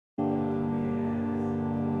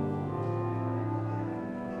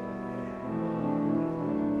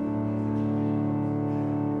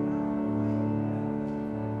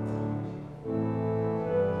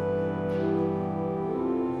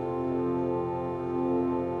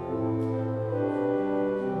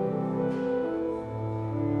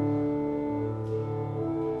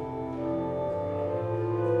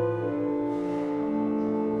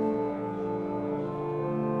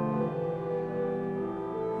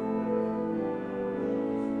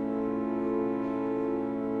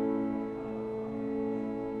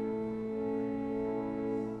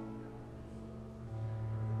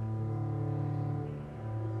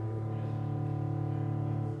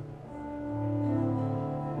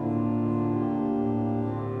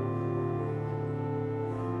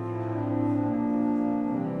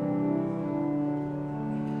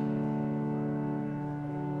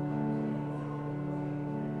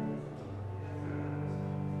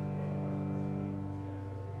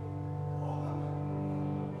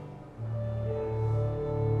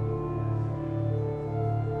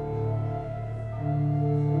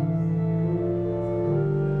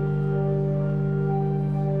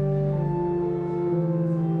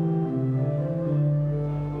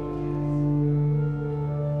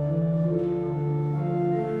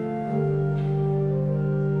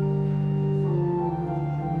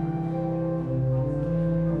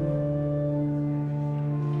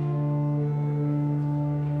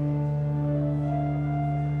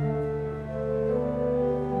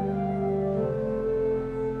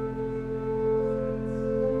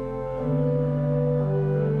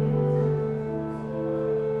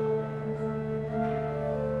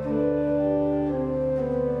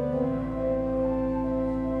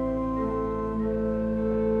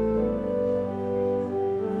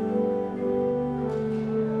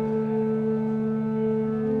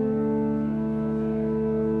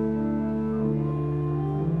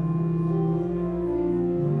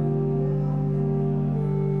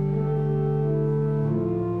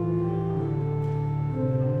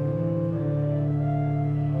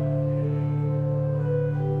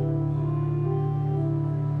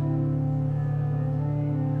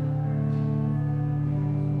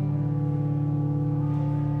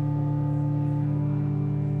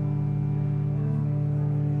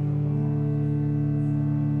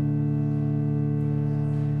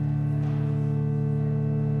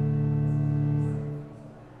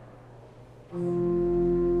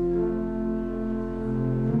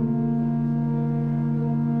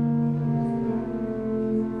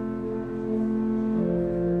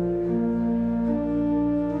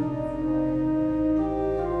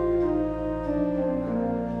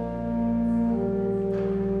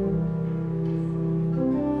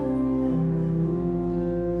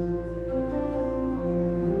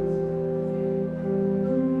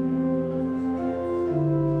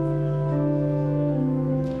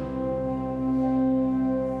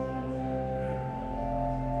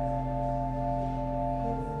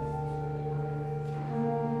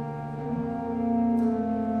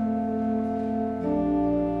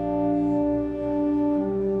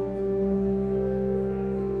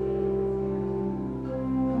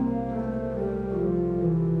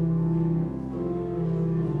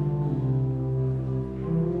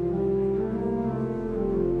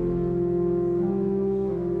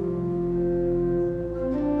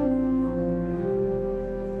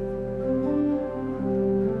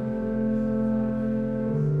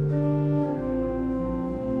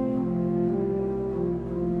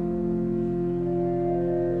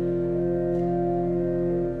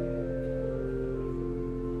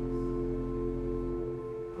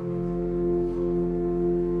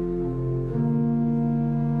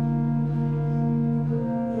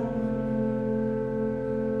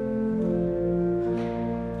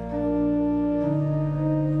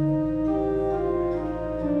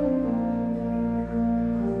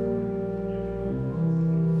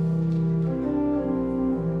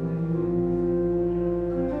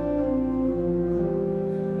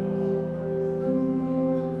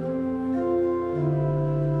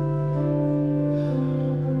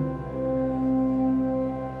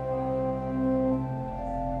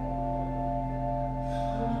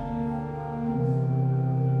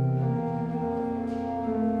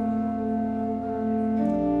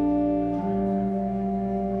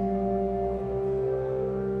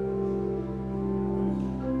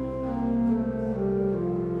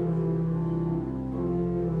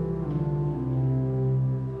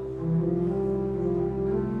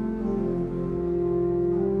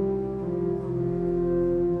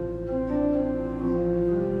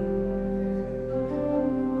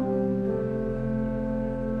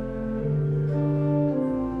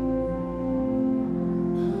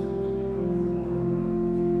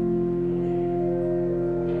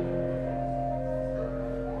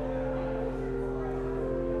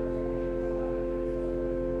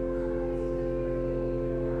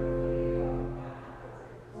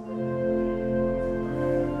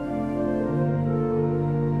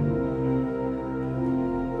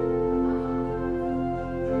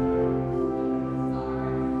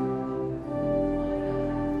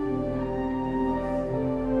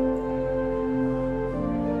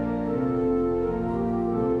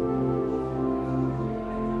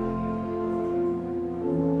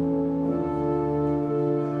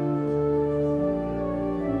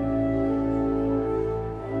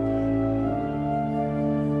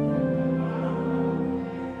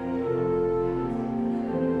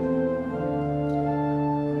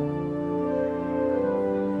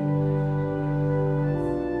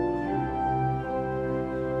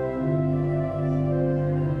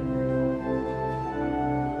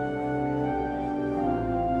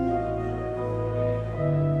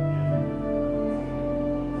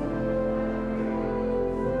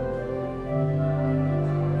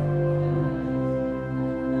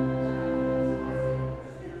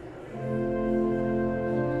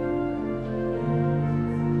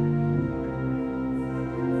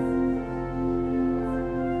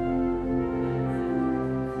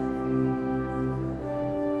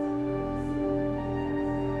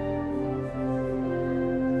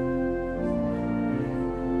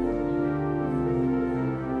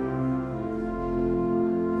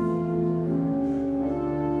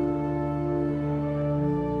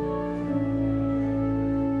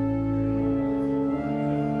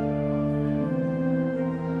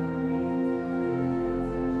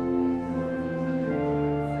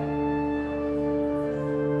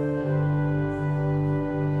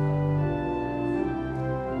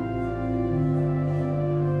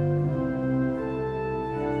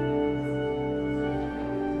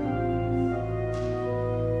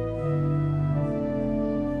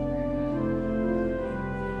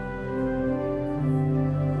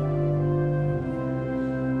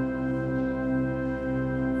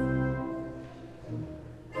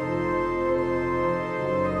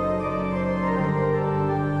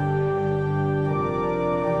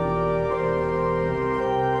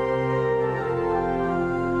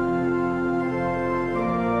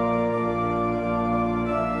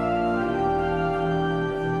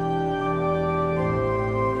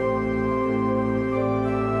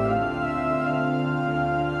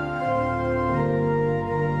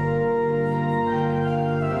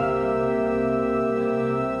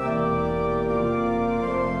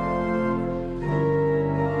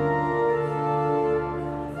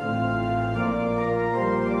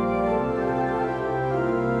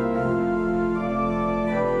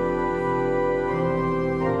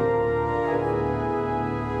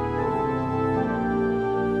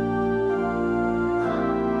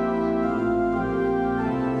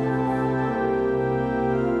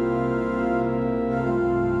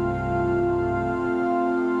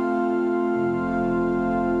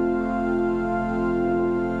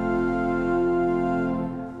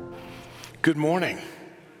Good morning.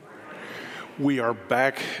 We are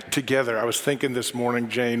back together. I was thinking this morning,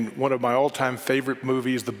 Jane, one of my all-time favorite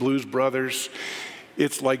movies, The Blues Brothers.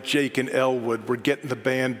 It's like Jake and Elwood. We're getting the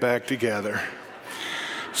band back together.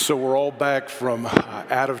 So we're all back from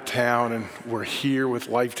out of town, and we're here with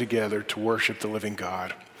life together to worship the living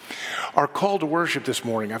God. Our call to worship this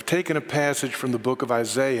morning, I've taken a passage from the book of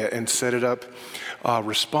Isaiah and set it up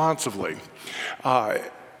responsively.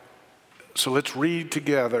 So let's read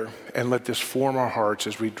together and let this form our hearts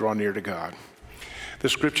as we draw near to God. The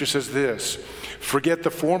scripture says this: "Forget the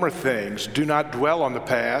former things, do not dwell on the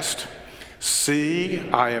past. See,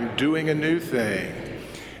 I am doing a new thing.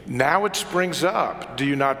 Now it springs up, do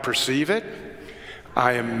you not perceive it?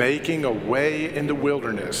 I am making a way in the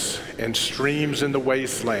wilderness and streams in the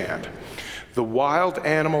wasteland. The wild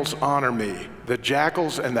animals honor me, the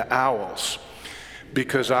jackals and the owls,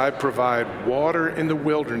 because I provide water in the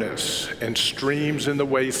wilderness and streams in the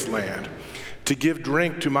wasteland, to give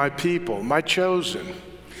drink to my people, my chosen,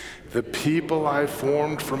 the people I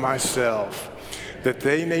formed for myself, that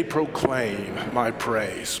they may proclaim my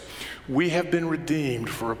praise." We have been redeemed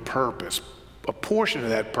for a purpose. A portion of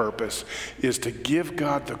that purpose is to give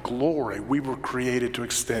God the glory we were created to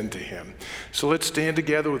extend to him. So let's stand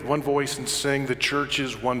together with one voice and sing "The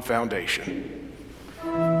Church's One Foundation."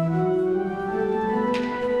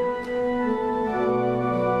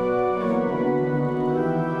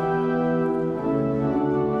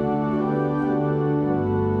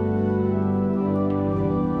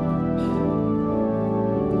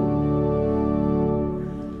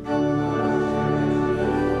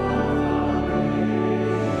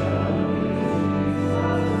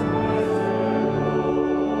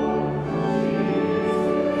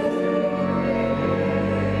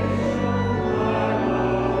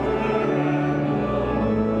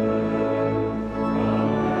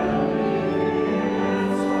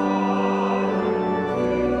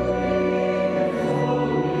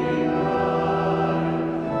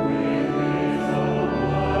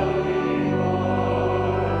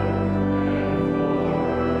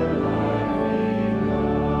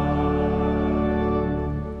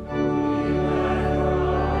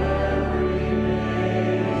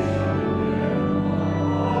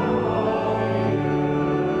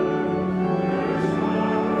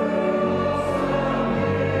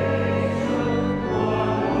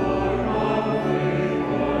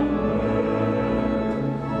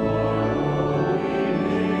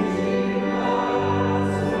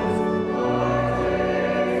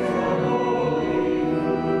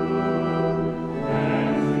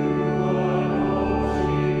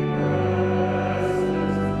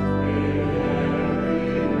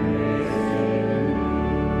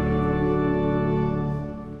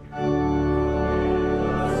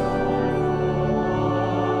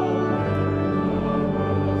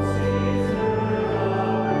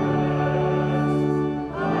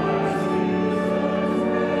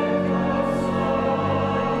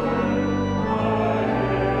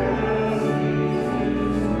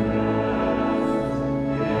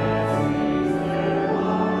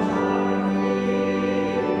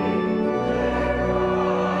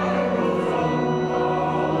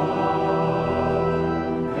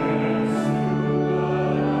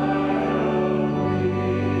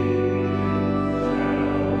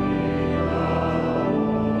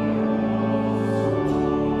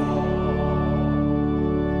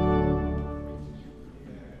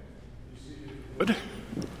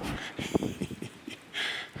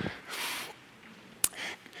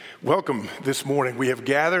 Welcome this morning. We have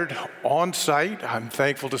gathered on site. I'm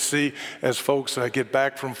thankful to see as folks get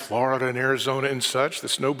back from Florida and Arizona and such, the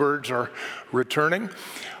snowbirds are returning.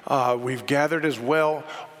 We've gathered as well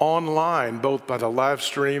online, both by the live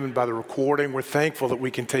stream and by the recording. We're thankful that we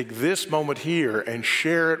can take this moment here and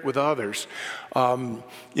share it with others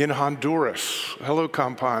in Honduras, hello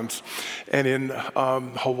Kampans, and in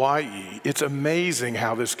Hawaii. It's amazing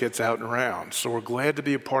how this gets out and around. So we're glad to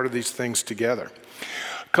be a part of these things together.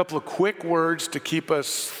 A couple of quick words to keep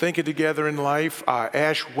us thinking together in life.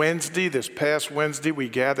 Ash Wednesday, this past Wednesday, we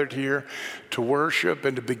gathered here to worship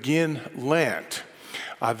and to begin Lent.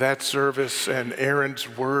 That service and Aaron's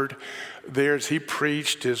word there as he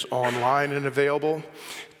preached is online and available.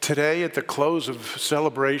 Today, at the close of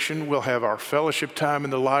celebration, we'll have our fellowship time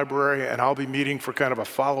in the library, and I'll be meeting for kind of a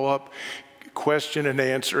follow-up question and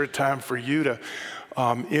answer, a time for you to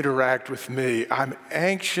interact with me. I'm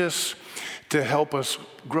anxious to help us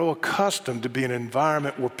grow accustomed to be in an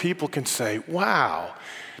environment where people can say, "Wow,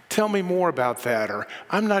 tell me more about that," or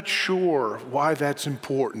 "I'm not sure why that's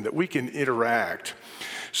important," that we can interact.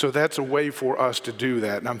 So that's a way for us to do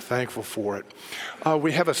that, and I'm thankful for it.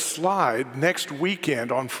 We have a slide next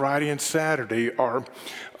weekend on Friday and Saturday, our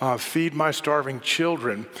Feed My Starving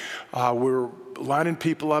Children. We're lining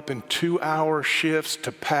people up in 2-hour shifts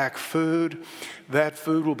to pack food. That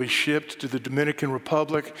food will be shipped to the Dominican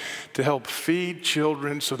Republic to help feed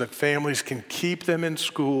children so that families can keep them in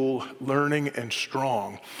school, learning and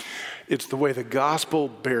strong. It's the way the gospel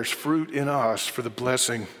bears fruit in us for the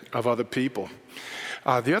blessing of other people.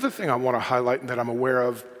 The other thing I want to highlight and that I'm aware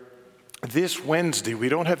of, this Wednesday, we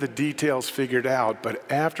don't have the details figured out,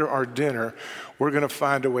 but after our dinner, we're going to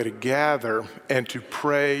find a way to gather and to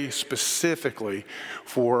pray specifically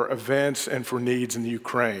for events and for needs in the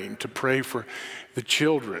Ukraine, to pray for the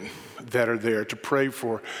children that are there, to pray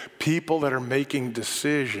for people that are making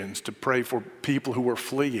decisions, to pray for people who are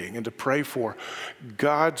fleeing, and to pray for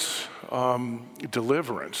God's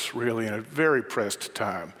deliverance, really, in a very pressed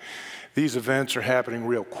time. These events are happening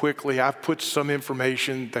real quickly. I've put some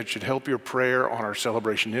information that should help your prayer on our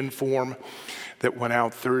Celebration Inform that went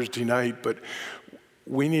out Thursday night, but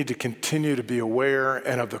we need to continue to be aware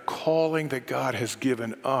and of the calling that God has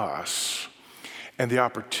given us and the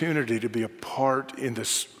opportunity to be a part in the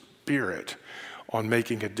Spirit on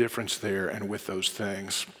making a difference there and with those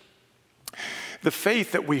things. The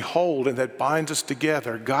faith that we hold and that binds us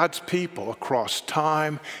together, God's people across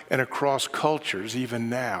time and across cultures, even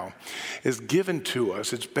now, is given to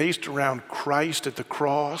us. It's based around Christ at the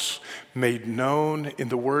cross, made known in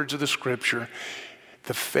the words of the Scripture.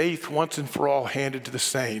 The faith once and for all handed to the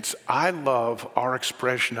saints. I love our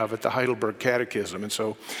expression of it, the Heidelberg Catechism. And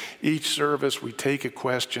so each service we take a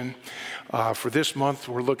question. For this month,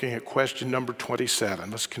 we're looking at question number 27.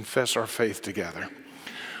 Let's confess our faith together.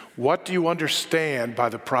 What do you understand by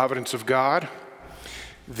the providence of God?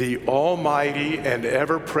 The almighty and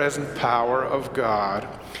ever-present power of God,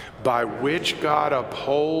 by which God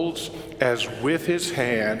upholds as with his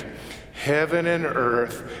hand heaven and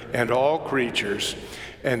earth and all creatures,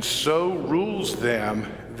 and so rules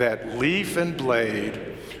them that leaf and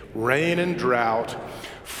blade, rain and drought,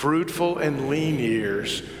 fruitful and lean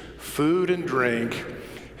years, food and drink,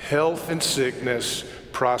 health and sickness,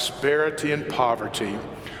 prosperity and poverty,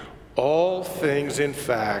 all things, in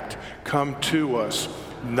fact, come to us,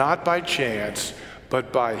 not by chance,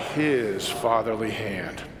 but by his fatherly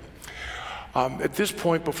hand. At this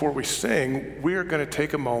point, before we sing, we are going to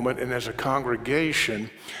take a moment and as a congregation,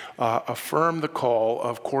 affirm the call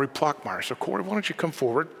of Corey Plockmeyer. So Corey, why don't you come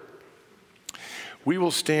forward? We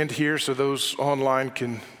will stand here so those online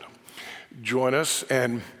can join us,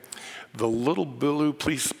 and the little blue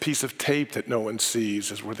piece of tape that no one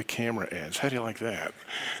sees is where the camera ends. How do you like that?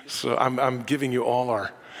 So I'm giving you all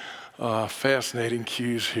our fascinating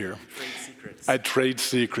cues here. Trade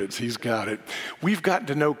secrets. He's got it. We've gotten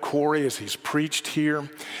to know Corey as he's preached here,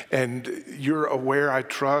 and you're aware, I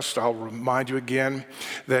trust, I'll remind you again,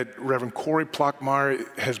 that Reverend Corey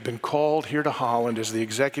Plockmeyer has been called here to Holland as the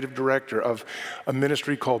executive director of a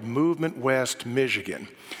ministry called Movement West Michigan.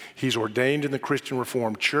 He's ordained in the Christian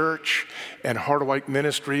Reformed Church, and Harderwyk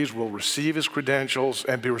Ministries will receive his credentials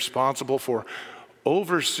and be responsible for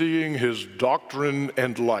overseeing his doctrine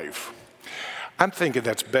and life. I'm thinking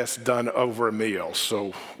that's best done over a meal,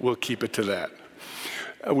 so we'll keep it to that.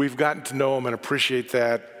 We've gotten to know him and appreciate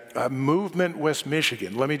that. Movement West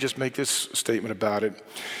Michigan, let me just make this statement about it,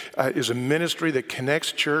 is a ministry that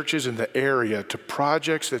connects churches in the area to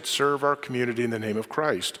projects that serve our community in the name of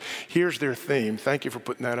Christ. Here's their theme. Thank you for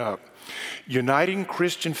putting that up. Uniting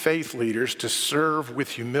Christian faith leaders to serve with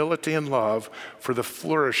humility and love for the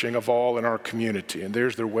flourishing of all in our community. And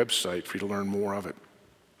there's their website for you to learn more of it.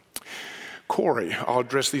 Corey, I'll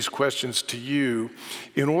address these questions to you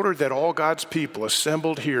in order that all God's people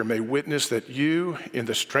assembled here may witness that you, in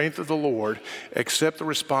the strength of the Lord, accept the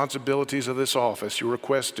responsibilities of this office. You're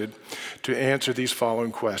requested to answer these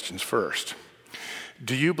following questions. First,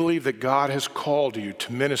 do you believe that God has called you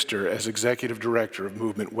to minister as executive director of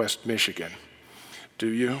Movement West Michigan? Do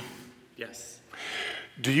you? Yes.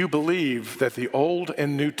 Do you believe that the Old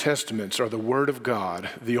and New Testaments are the Word of God,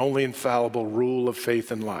 the only infallible rule of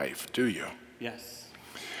faith and life? Do you? Yes.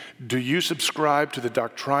 Do you subscribe to the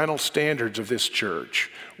doctrinal standards of this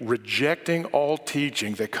church, rejecting all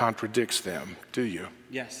teaching that contradicts them? Do you?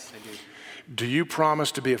 Yes, I do. Do you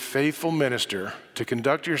promise to be a faithful minister, to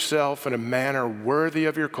conduct yourself in a manner worthy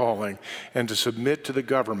of your calling, and to submit to the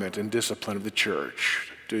government and discipline of the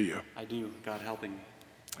church? Do you? I do, God helping me.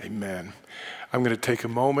 Amen. I'm going to take a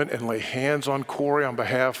moment and lay hands on Corey on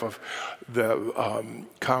behalf of the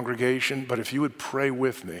congregation, but if you would pray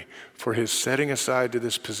with me for his setting aside to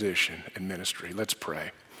this position and ministry. Let's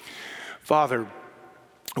pray. Father,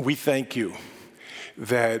 we thank you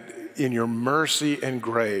that in your mercy and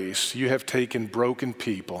grace, you have taken broken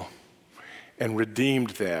people and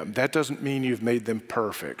redeemed them. That doesn't mean you've made them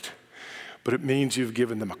perfect, but it means you've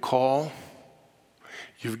given them a call,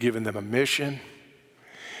 you've given them a mission,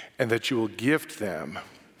 and that you will gift them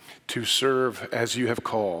to serve as you have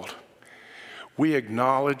called. We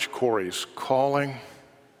acknowledge Corey's calling,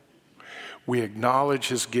 we acknowledge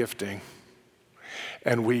his gifting,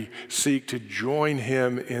 and we seek to join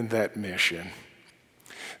him in that mission.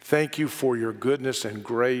 Thank you for your goodness and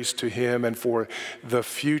grace to him and for the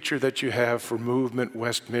future that you have for Movement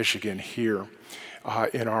West Michigan here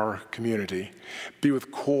in our community. Be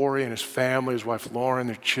with Corey and his family, his wife Lauren,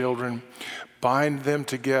 their children. Bind them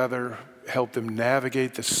together, help them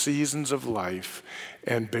navigate the seasons of life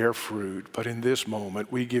and bear fruit. But in this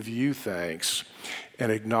moment, we give you thanks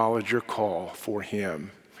and acknowledge your call for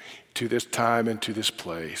him to this time and to this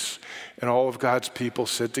place. And all of God's people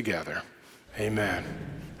sit together. Amen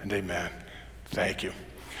and amen. Thank you.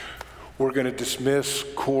 We're going to dismiss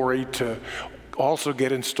Corey to also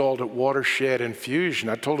get installed at Watershed Infusion.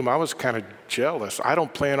 I told him I was kind of jealous. I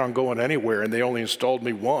don't plan on going anywhere, and they only installed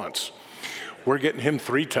me once. We're getting him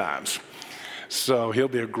 3 times. So he'll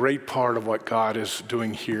be a great part of what God is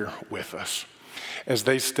doing here with us. As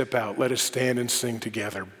they step out, let us stand and sing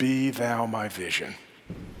together, Be Thou My Vision.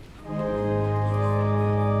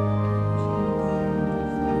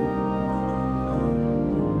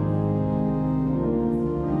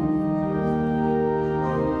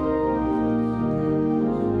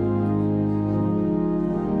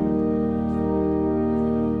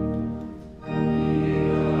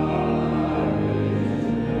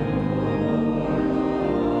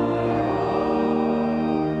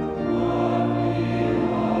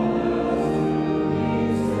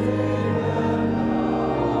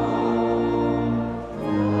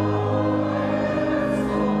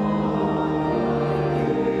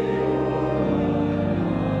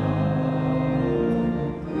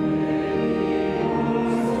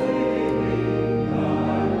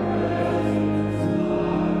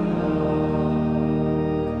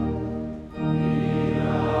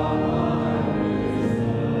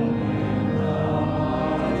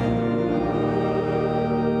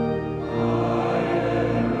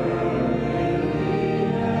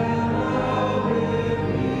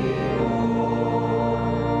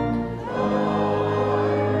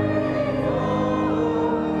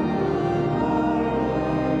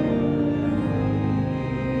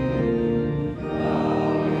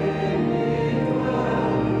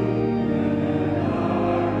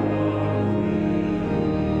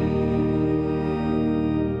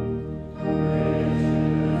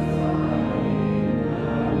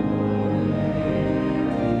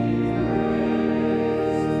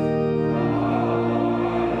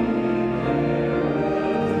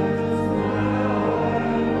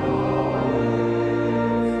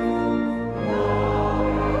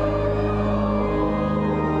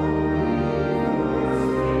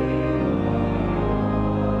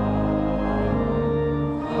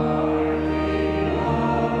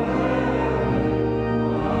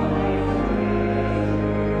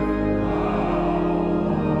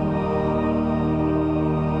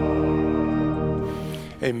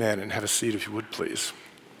 Amen, and have a seat if you would, please.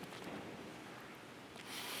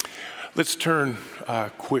 Let's turn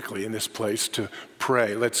quickly in this place to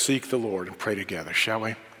pray. Let's seek the Lord and pray together, shall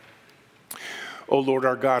we? Oh Lord,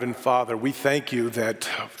 our God and Father, we thank you that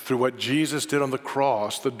through what Jesus did on the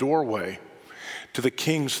cross, the doorway to the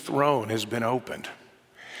King's throne has been opened.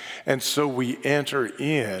 And so we enter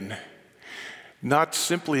in, not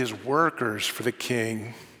simply as workers for the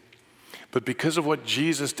King, but because of what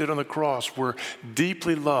Jesus did on the cross, we're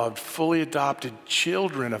deeply loved, fully adopted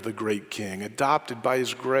children of the great King, adopted by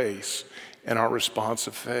his grace and our response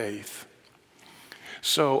of faith.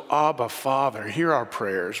 So, Abba, Father, hear our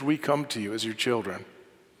prayers. We come to you as your children.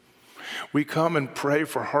 We come and pray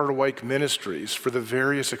for Heart Awake Ministries, for the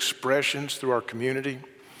various expressions through our community.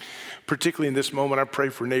 Particularly in this moment, I pray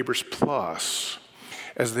for Neighbors Plus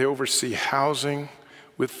as they oversee housing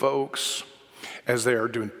with folks, as they are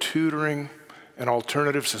doing tutoring and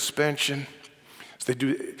alternative suspension, as they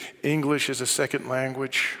do English as a second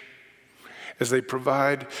language, as they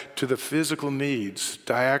provide to the physical needs,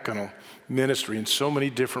 diaconal ministry in so many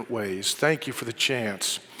different ways. Thank you for the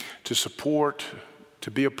chance to support, to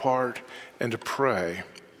be a part, and to pray.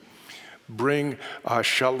 Bring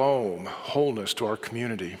shalom, wholeness to our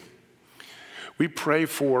community. We pray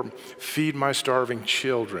for Feed My Starving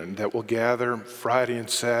Children that will gather Friday and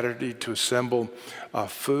Saturday to assemble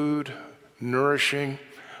food, nourishing,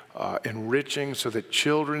 enriching, so that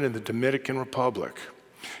children in the Dominican Republic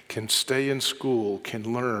can stay in school,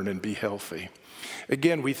 can learn and be healthy.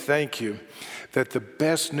 Again, we thank you that the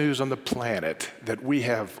best news on the planet, that we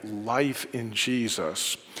have life in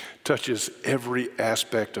Jesus, touches every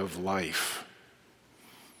aspect of life.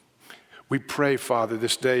 We pray, Father,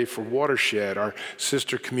 this day for Watershed, our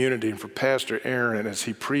sister community, and for Pastor Aaron as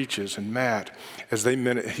he preaches, and Matt as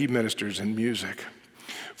he ministers in music.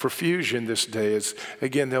 For Fusion this day, as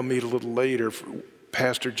again they'll meet a little later, for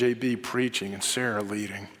Pastor JB preaching and Sarah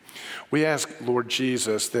leading. We ask, Lord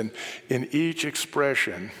Jesus, that in each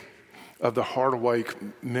expression of the Heart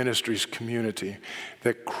Awake Ministries community,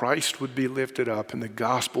 that Christ would be lifted up and the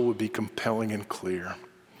gospel would be compelling and clear.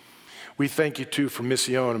 We thank you too for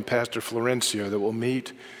Mission and Pastor Florencio that will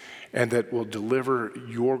meet and that will deliver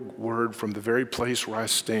your word from the very place where I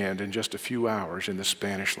stand in just a few hours in the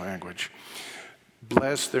Spanish language.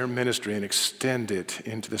 Bless their ministry and extend it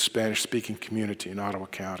into the Spanish-speaking community in Ottawa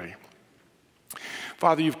County.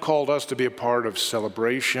 Father, you've called us to be a part of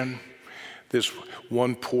celebration, this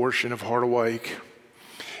one portion of Heart Awake.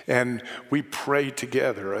 And we pray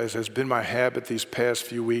together, as has been my habit these past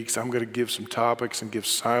few weeks. I'm going to give some topics and give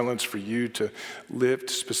silence for you to lift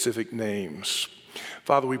specific names.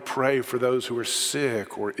 Father, we pray for those who are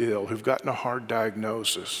sick or ill, who've gotten a hard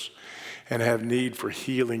diagnosis and have need for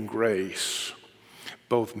healing grace,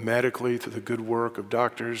 both medically through the good work of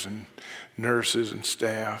doctors and nurses and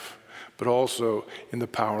staff, but also in the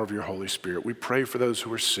power of your Holy Spirit. We pray for those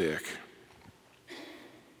who are sick.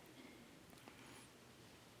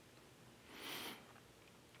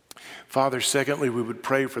 Father, secondly, we would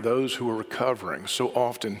pray for those who are recovering. So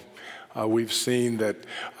often we've seen that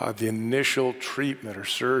the initial treatment or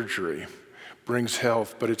surgery brings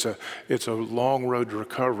health, but it's a long road to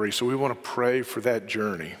recovery. So we want to pray for that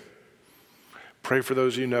journey. Pray for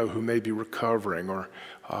those you know who may be recovering or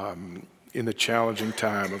in the challenging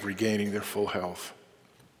time of regaining their full health.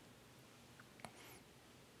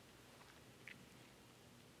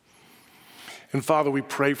 And Father, we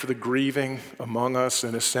pray for the grieving among us.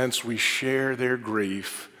 In a sense, we share their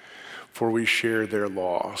grief, for we share their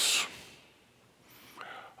loss.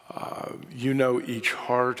 You know each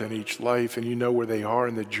heart and each life, and you know where they are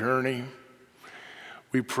in the journey.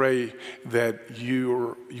 We pray that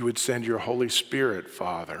you would send your Holy Spirit,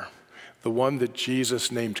 Father, the one that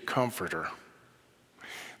Jesus named Comforter,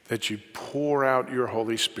 that you pour out your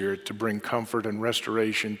Holy Spirit to bring comfort and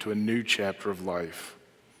restoration to a new chapter of life.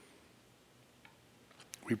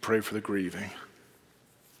 We pray for the grieving.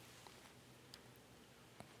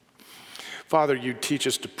 Father, you teach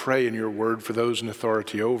us to pray in your word for those in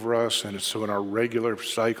authority over us, and so in our regular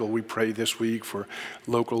cycle, we pray this week for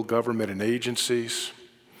local government and agencies,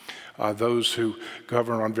 those who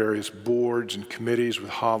govern on various boards and committees with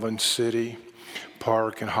Holland City,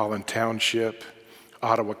 Park and Holland Township,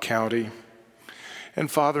 Ottawa County, and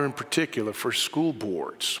Father, in particular, for school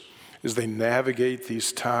boards, as they navigate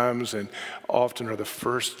these times and often are the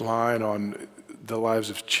first line on the lives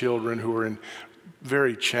of children who are in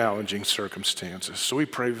very challenging circumstances. So we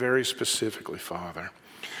pray very specifically, Father,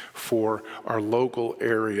 for our local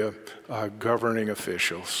area governing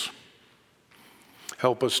officials.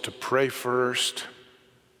 Help us to pray first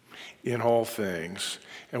in all things,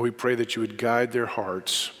 and we pray that you would guide their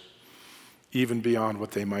hearts even beyond what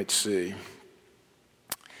they might see.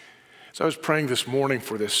 So I was praying this morning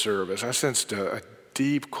for this service. I sensed a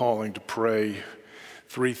deep calling to pray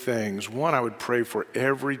three things. One, I would pray for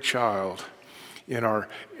every child in our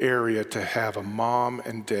area to have a mom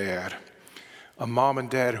and dad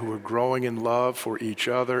who are growing in love for each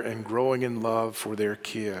other and growing in love for their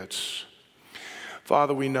kids.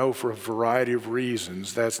 Father, we know for a variety of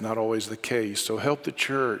reasons that's not always the case. So help the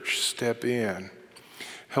church step in.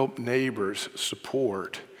 Help neighbors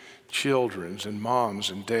support children's and moms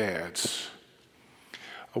and dads.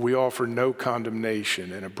 We offer no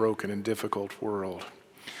condemnation in a broken and difficult world,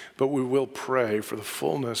 but we will pray for the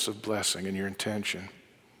fullness of blessing in your intention.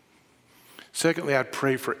 Secondly, I'd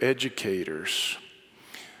pray for educators,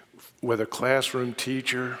 whether classroom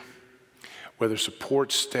teacher, whether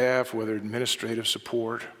support staff, whether administrative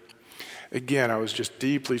support. Again, I was just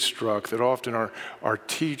deeply struck that often our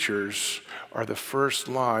teachers are the first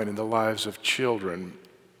line in the lives of children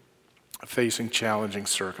facing challenging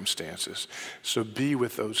circumstances. So be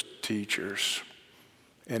with those teachers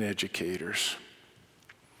and educators.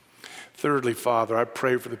 Thirdly, Father, I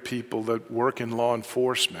pray for the people that work in law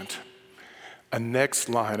enforcement, a next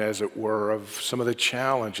line, as it were, of some of the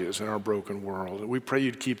challenges in our broken world. We pray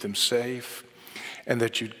you'd keep them safe and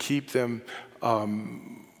that you'd keep them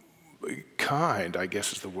kind, I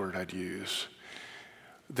guess is the word I'd use.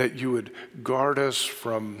 That you would guard us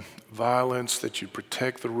from violence, that you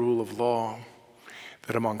protect the rule of law,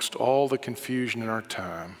 that amongst all the confusion in our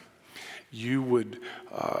time, you would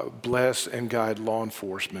bless and guide law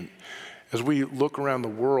enforcement. As we look around the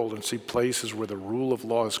world and see places where the rule of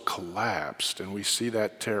law has collapsed and we see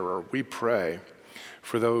that terror, we pray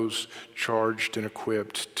for those charged and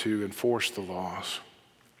equipped to enforce the laws.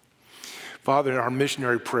 Father, in our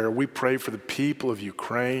missionary prayer, we pray for the people of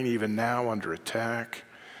Ukraine, even now under attack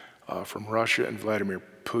from Russia and Vladimir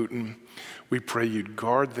Putin. We pray you'd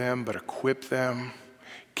guard them, but equip them,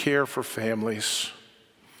 care for families.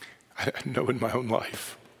 I know in my own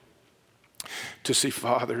life to see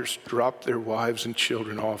fathers drop their wives and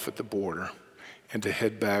children off at the border and to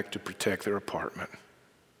head back to protect their apartment.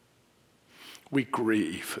 We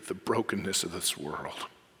grieve at the brokenness of this world,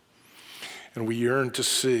 and we yearn to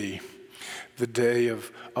see the day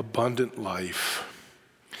of abundant life.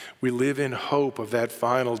 We live in hope of that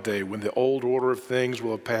final day when the old order of things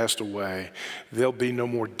will have passed away. There'll be no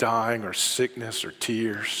more dying or sickness or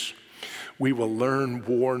tears. We will learn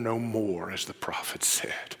war no more, as the prophet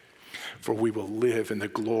said, for we will live in the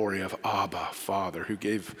glory of Abba, Father, who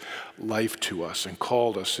gave life to us and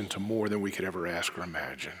called us into more than we could ever ask or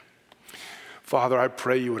imagine. Father, I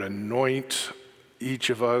pray you would anoint each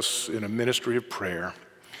of us in a ministry of prayer,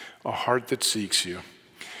 a heart that seeks you.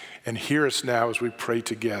 And hear us now as we pray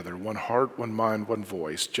together, one heart, one mind, one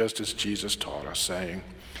voice, just as Jesus taught us, saying,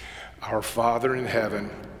 Our Father in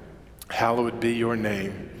heaven, hallowed be your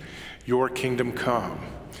name. Your kingdom come,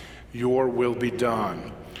 your will be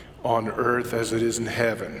done, on earth as it is in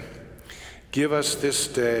heaven. Give us this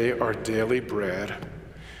day our daily bread.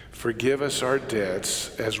 Forgive us our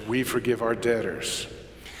debts as we forgive our debtors.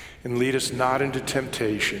 And lead us not into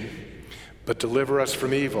temptation, but deliver us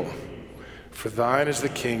from evil. For thine is the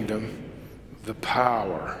kingdom, the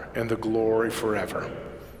power, and the glory forever.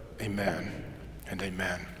 Amen and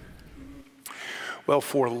amen. Well,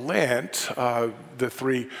 for Lent, the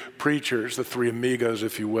three preachers, the three amigos,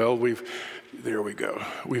 if you will, we've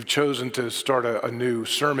chosen to start a new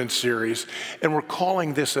sermon series, and we're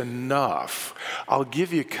calling this Enough. I'll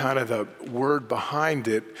give you kind of the word behind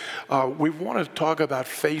it. We want to talk about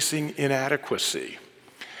facing inadequacy.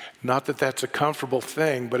 Not that that's a comfortable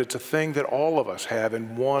thing, but it's a thing that all of us have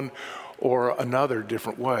in one or another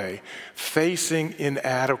different way. Facing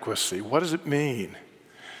inadequacy. What does it mean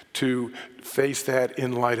to face that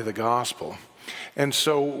in light of the gospel? And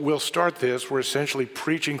so we'll start this. We're essentially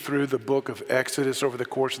preaching through the book of Exodus over the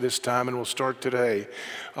course of this time, and we'll start today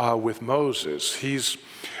with Moses. He's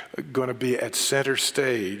going to be at center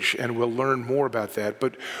stage, and we'll learn more about that.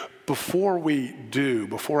 But before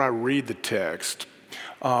I read the text,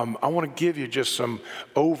 I want to give you just some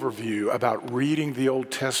overview about reading the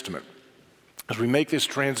Old Testament. As we make this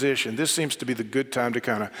transition, this seems to be the good time to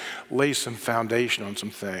kind of lay some foundation on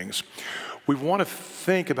some things. We want to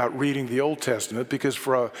think about reading the Old Testament because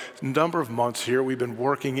for a number of months here, we've been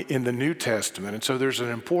working in the New Testament. And so there's an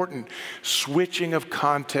important switching of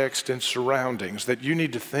context and surroundings that you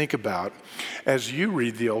need to think about as you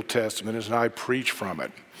read the Old Testament as I preach from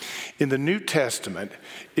it. In the New Testament,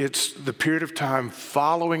 it's the period of time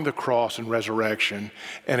following the cross and resurrection,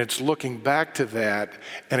 and it's looking back to that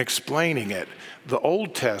and explaining it. The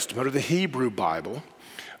Old Testament, or the Hebrew Bible,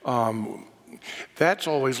 that's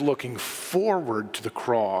always looking forward to the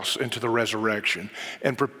cross and to the resurrection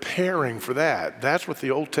and preparing for that. That's what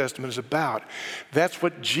the Old Testament is about. That's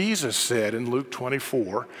what Jesus said in Luke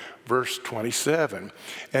 24, verse 27,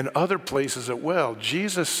 and other places as well.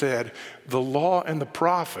 Jesus said, the law and the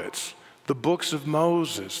prophets, the books of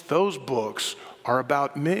Moses, those books are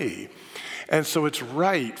about me. And so it's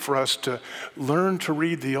right for us to learn to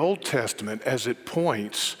read the Old Testament as it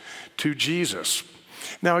points to Jesus.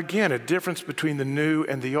 Now again, a difference between the New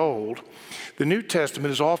and the Old. The New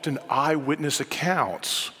Testament is often eyewitness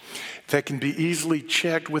accounts that can be easily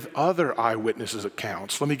checked with other eyewitnesses'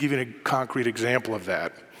 accounts. Let me give you a concrete example of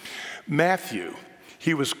that. Matthew,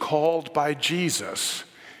 he was called by Jesus,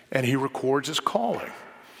 and he records his calling.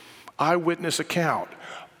 Eyewitness account.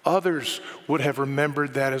 Others would have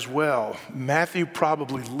remembered that as well. Matthew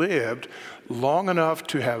probably lived long enough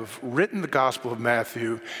to have written the Gospel of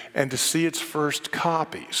Matthew and to see its first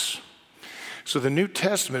copies. So the New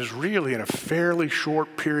Testament is really in a fairly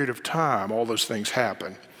short period of time, all those things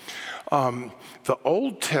happen. The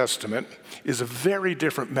Old Testament is a very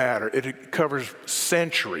different matter. It covers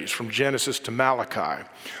centuries from Genesis to Malachi,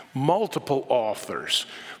 multiple authors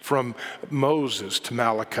from Moses to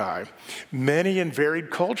Malachi, many in varied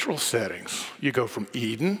cultural settings. You go from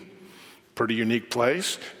Eden, pretty unique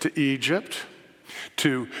place, to Egypt,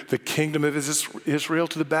 to the kingdom of Israel,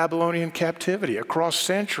 to the Babylonian captivity, across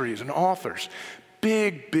centuries and authors.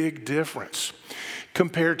 Big, big difference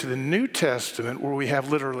compared to the New Testament, where we have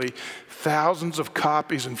literally thousands of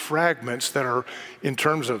copies and fragments that are, in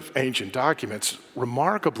terms of ancient documents,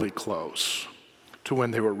 remarkably close to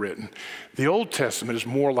when they were written. The Old Testament is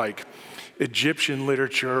more like Egyptian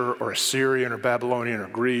literature or Assyrian or Babylonian or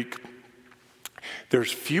Greek.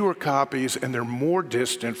 There's fewer copies and they're more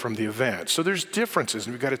distant from the event. So there's differences,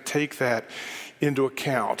 and we've got to take that into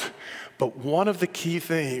account. But one of the key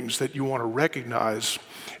themes that you want to recognize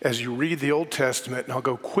as you read the Old Testament, and I'll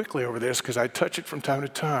go quickly over this because I touch it from time to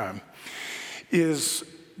time, is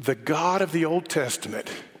the God of the Old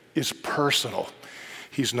Testament is personal.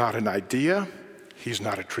 He's not an idea. He's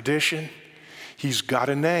not a tradition. He's got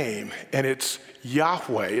a name, and it's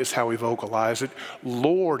Yahweh is how we vocalize it.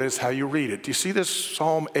 Lord is how you read it. Do you see this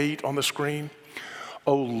Psalm 8 on the screen?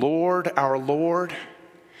 O Lord, our Lord.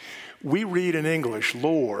 We read in English,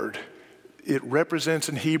 Lord. It represents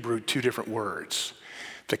in Hebrew two different words.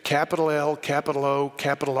 The capital L, capital O,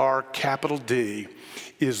 capital R, capital D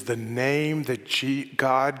is the name that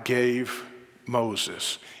God gave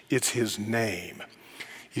Moses. It's his name.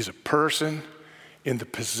 He's a person in the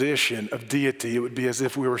position of deity. It would be as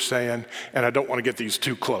if we were saying, and I don't want to get these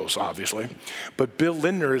too close, obviously, but Bill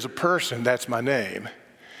Lindner is a person, that's my name.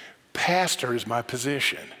 Pastor is my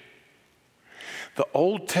position. The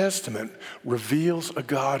Old Testament reveals a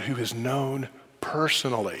God who is known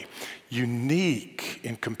personally, unique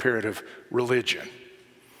in comparative religion.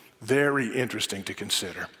 Very interesting to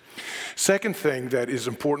consider. Second thing that is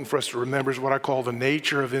important for us to remember is what I call the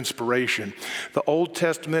nature of inspiration. The Old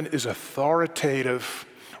Testament is authoritative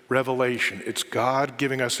revelation. It's God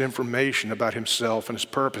giving us information about himself and his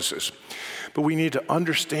purposes. But we need to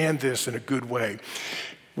understand this in a good way.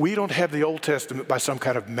 We don't have the Old Testament by some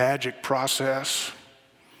kind of magic process.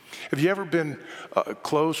 Have you ever been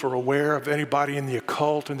close or aware of anybody in the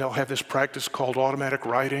occult and they'll have this practice called automatic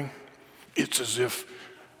writing? It's as if,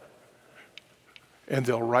 and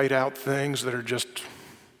they'll write out things that are just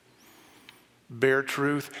bare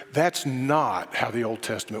truth. That's not how the Old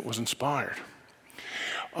Testament was inspired.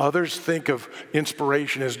 Others think of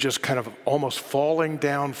inspiration as just kind of almost falling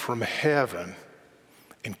down from heaven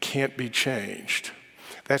and can't be changed.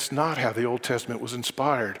 That's not how the Old Testament was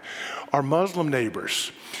inspired. Our Muslim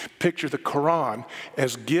neighbors picture the Quran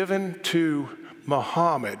as given to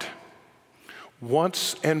Muhammad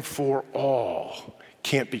once and for all.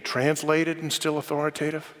 Can't be translated and still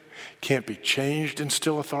authoritative. Can't be changed and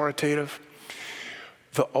still authoritative.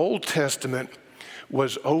 The Old Testament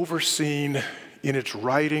was overseen in its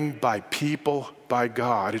writing by people, by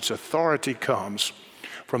God. Its authority comes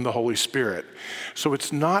from the Holy Spirit. So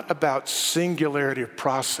it's not about singularity of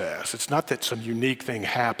process. It's not that some unique thing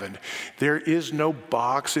happened. There is no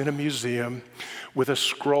box in a museum with a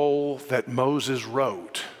scroll that Moses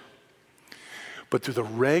wrote. But through the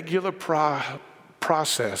regular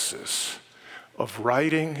processes of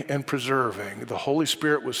writing and preserving, the Holy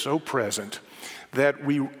Spirit was so present that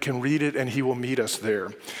we can read it and he will meet us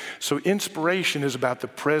there. So inspiration is about the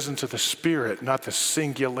presence of the Spirit, not the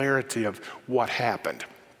singularity of what happened.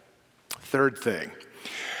 Third thing,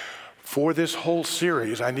 for this whole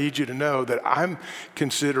series, I need you to know that I'm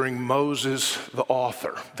considering Moses the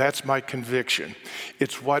author. That's my conviction.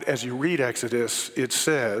 It's what, as you read Exodus, it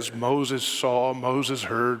says, Moses saw, Moses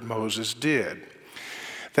heard, Moses did.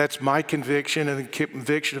 That's my conviction and the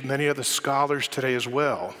conviction of many other scholars today as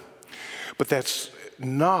well. But that's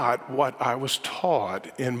not what I was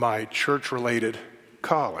taught in my church-related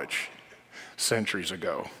college centuries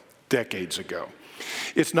ago, decades ago.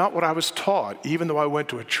 It's not what I was taught, even though I went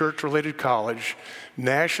to a church-related college,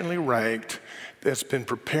 nationally ranked, that's been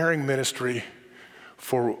preparing ministry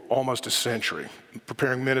for almost a century,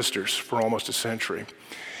 preparing ministers for almost a century.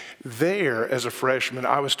 There, as a freshman,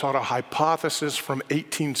 I was taught a hypothesis from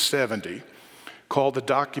 1870 called the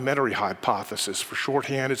documentary hypothesis. For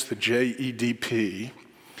shorthand, it's the JEDP.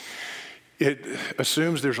 It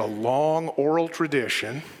assumes there's a long oral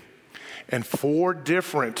tradition and 4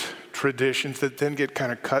 different traditions that then get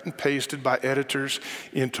kind of cut and pasted by editors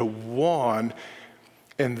into one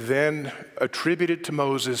and then attributed to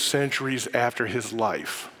Moses centuries after his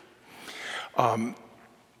life.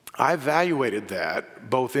 I evaluated that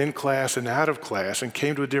both in class and out of class and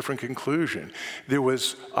came to a different conclusion. There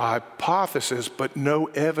was a hypothesis, but no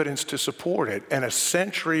evidence to support it. And a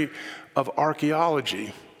century of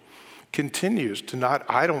archaeology continues to not,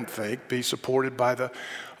 I don't think, be supported by the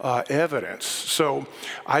evidence. So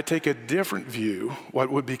I take a different view,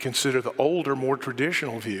 what would be considered the older, more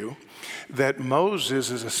traditional view, that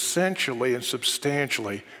Moses is essentially and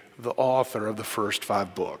substantially the author of the first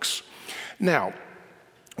 5 books. Now,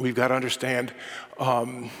 we've got to understand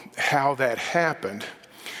how that happened.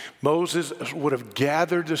 Moses would have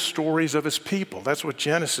gathered the stories of his people. That's what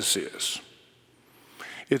Genesis is.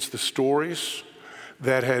 It's the stories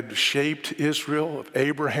that had shaped Israel, of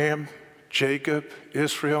Abraham, Jacob,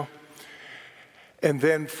 Israel. And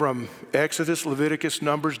then from Exodus, Leviticus,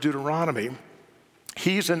 Numbers, Deuteronomy,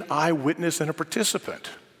 he's an eyewitness and a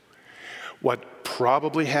participant. What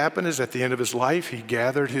probably happened is at the end of his life, he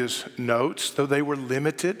gathered his notes, though they were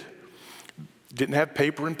limited, didn't have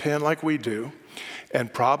paper and pen like we do,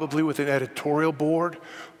 and probably with an editorial board,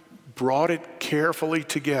 brought it carefully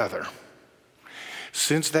together.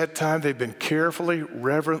 Since that time, they've been carefully,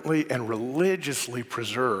 reverently, and religiously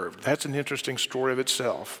preserved. That's an interesting story of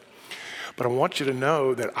itself. But I want you to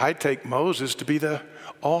know that I take Moses to be the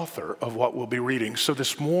author of what we'll be reading. So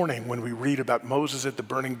this morning, when we read about Moses at the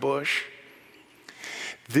burning bush,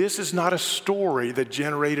 this is not a story that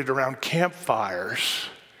generated around campfires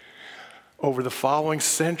over the following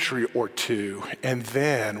century or two and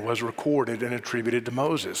then was recorded and attributed to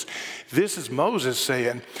Moses. This is Moses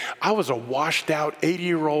saying, I was a washed out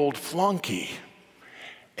 80-year-old flunky,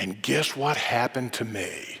 and guess what happened to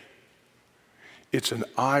me? It's an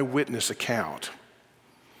eyewitness account.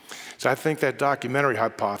 So I think that documentary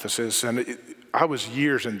hypothesis, and I was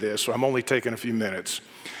years in this, so I'm only taking a few minutes,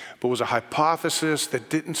 but was a hypothesis that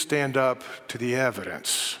didn't stand up to the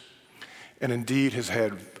evidence, and indeed has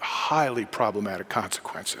had highly problematic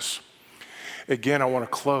consequences. Again, I want to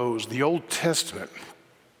close. The Old Testament,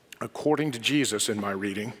 according to Jesus in my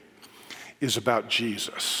reading, is about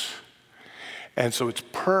Jesus. And so it's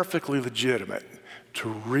perfectly legitimate to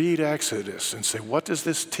read Exodus and say, what does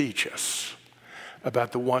this teach us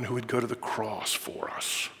about the one who would go to the cross for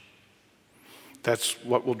us? That's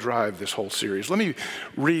what will drive this whole series. Let me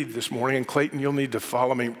read this morning, and Clayton, you'll need to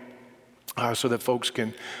follow me so that folks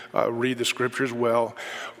can read the scriptures well.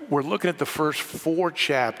 We're looking at the first 4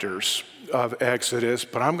 chapters of Exodus,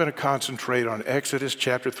 but I'm going to concentrate on Exodus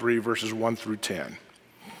chapter 3, verses 1 through 10.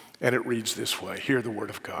 And it reads this way. Hear the word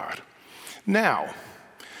of God. Now,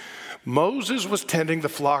 Moses was tending the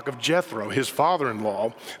flock of Jethro, his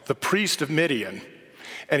father-in-law, the priest of Midian.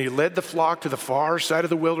 And he led the flock to the far side of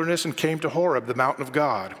the wilderness and came to Horeb, the mountain of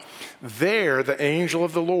God. There the angel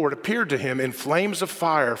of the Lord appeared to him in flames of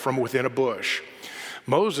fire from within a bush.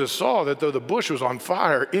 Moses saw that though the bush was on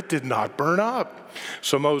fire, it did not burn up.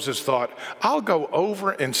 So Moses thought, I'll go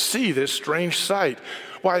over and see this strange sight.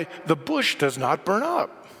 Why, the bush does not burn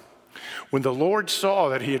up. When the Lord saw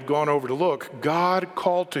that he had gone over to look, God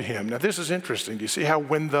called to him. Now this is interesting. Do you see how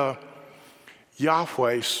when the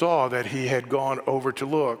Yahweh saw that he had gone over to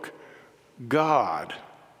look, God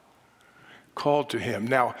called to him.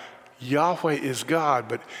 Now, Yahweh is God,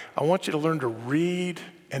 but I want you to learn to read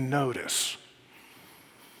and notice.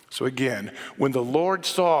 So again, when the Lord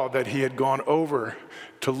saw that he had gone over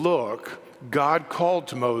to look, God called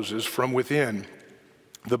to Moses from within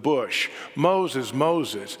the bush, Moses,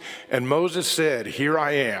 Moses. And Moses said, here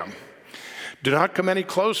I am. Do not come any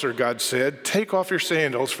closer, God said. Take off your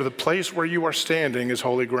sandals, for the place where you are standing is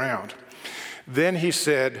holy ground. Then he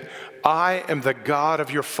said, I am the God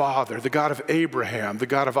of your father, the God of Abraham, the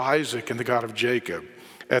God of Isaac, and the God of Jacob.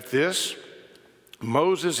 At this,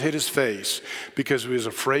 Moses hid his face because he was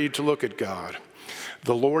afraid to look at God.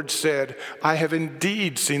 The Lord said, I have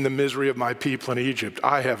indeed seen the misery of my people in Egypt.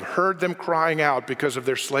 I have heard them crying out because of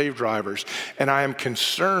their slave drivers, and I am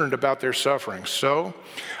concerned about their suffering. So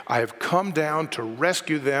I have come down to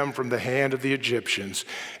rescue them from the hand of the Egyptians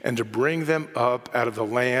and to bring them up out of the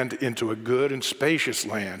land into a good and spacious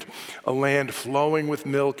land, a land flowing with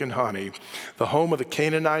milk and honey, the home of the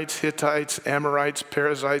Canaanites, Hittites, Amorites,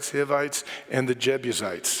 Perizzites, Hivites, and the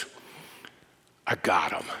Jebusites. I got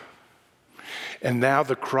them. And now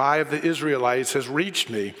the cry of the Israelites has reached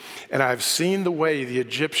me, and I've seen the way the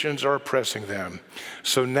Egyptians are oppressing them.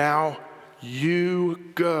 So now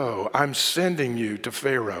you go. I'm sending you to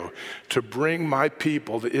Pharaoh to bring my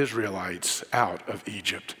people, the Israelites, out of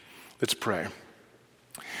Egypt. Let's pray.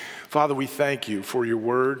 Father, we thank you for your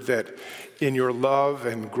word that in your love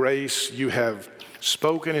and grace you have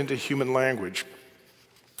spoken into human language,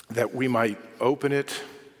 that we might open it,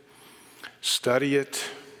 study it,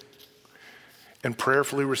 and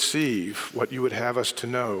prayerfully receive what you would have us to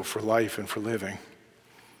know for life and for living.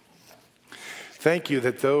 Thank you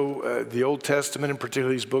that though the Old Testament, and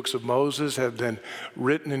particularly these books of Moses, have been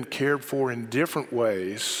written and cared for in different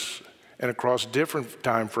ways and across different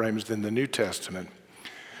time frames than the New Testament,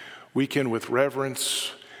 we can with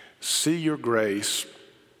reverence see your grace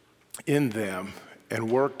in them and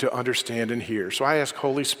work to understand and hear. So I ask,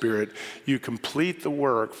 Holy Spirit, you complete the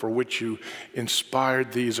work for which you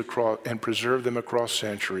inspired these across and preserved them across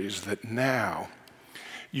centuries, that now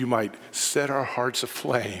you might set our hearts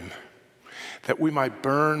aflame, that we might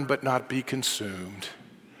burn but not be consumed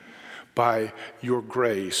by your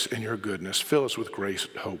grace and your goodness. Fill us with grace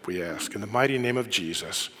and hope, we ask. In the mighty name of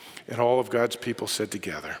Jesus, and all of God's people said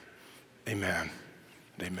together, amen.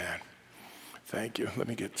 Amen. Thank you. Let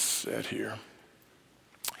me get set here.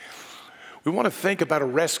 We want to think about a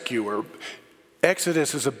rescuer.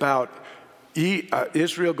 Exodus is about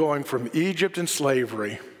Israel going from Egypt and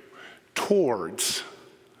slavery towards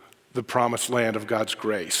the promised land of God's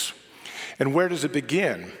grace. And where does it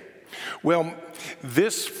begin? Well,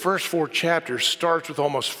 this first 4 chapters starts with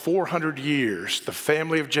almost 400 years. The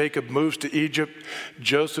family of Jacob moves to Egypt.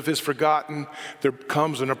 Joseph is forgotten. There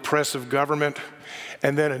comes an oppressive government.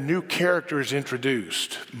 And then a new character is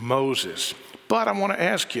introduced, Moses. But I want to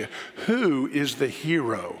ask you, who is the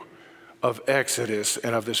hero of Exodus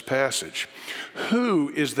and of this passage? Who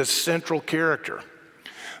is the central character?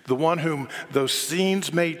 The one whom, though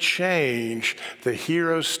scenes may change, the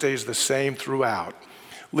hero stays the same throughout.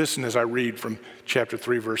 Listen as I read from chapter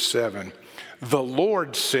 3, verse 7. The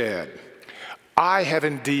Lord said, I have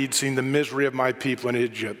indeed seen the misery of my people in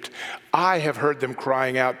Egypt. I have heard them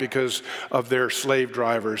crying out because of their slave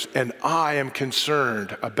drivers, and I am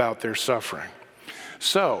concerned about their suffering.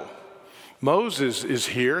 So, Moses is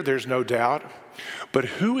here, there's no doubt. But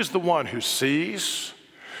who is the one who sees?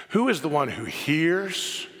 Who is the one who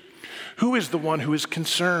hears? Who is the one who is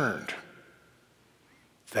concerned?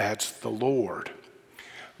 That's the Lord.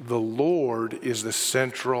 The Lord is the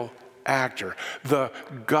central actor. The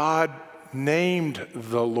God named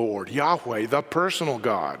the Lord, Yahweh, the personal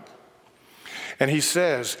God. And he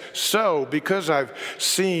says, so because I've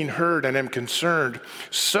seen, heard, and am concerned,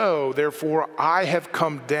 so therefore I have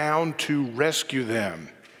come down to rescue them.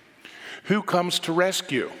 Who comes to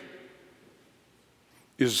rescue?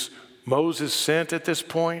 Is Moses sent at this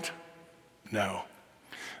point? No.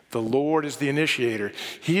 The Lord is the initiator.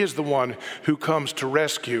 He is the one who comes to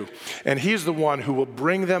rescue. And he is the one who will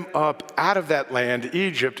bring them up out of that land,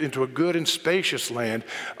 Egypt, into a good and spacious land,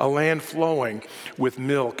 a land flowing with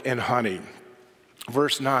milk and honey.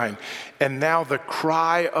 Verse 9, and now the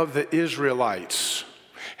cry of the Israelites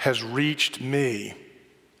has reached me.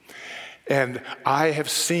 And I have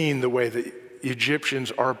seen the way the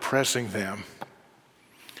Egyptians are oppressing them.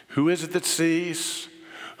 Who is it that sees?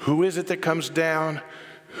 Who is it that comes down?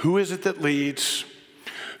 Who is it that leads?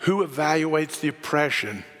 Who evaluates the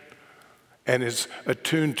oppression and is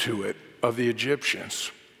attuned to it of the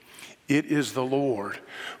Egyptians? It is the Lord.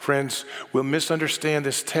 Friends, we'll misunderstand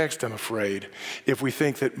this text, I'm afraid, if we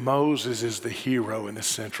think that Moses is the hero and the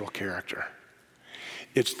central character.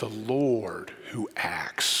 It's the Lord who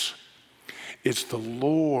acts. It's the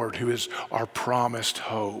Lord who is our promised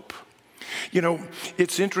hope. You know,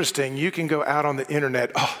 it's interesting. You can go out on the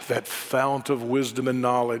internet, that fount of wisdom and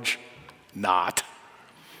knowledge. Not.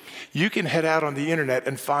 You can head out on the internet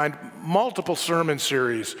and find multiple sermon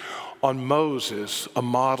series on Moses, a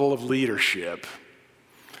model of leadership.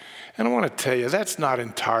 And I want to tell you, that's not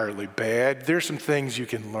entirely bad. There's some things you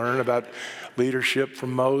can learn about leadership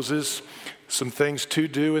from Moses, some things to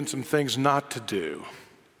do and some things not to do.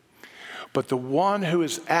 But the one who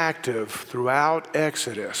is active throughout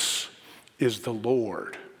Exodus is the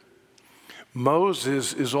Lord.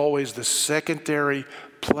 Moses is always the secondary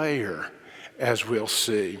player, as we'll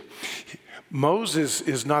see. Moses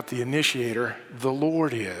is not the initiator, the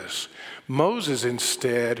Lord is. Moses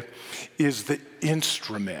instead is the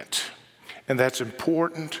instrument, and that's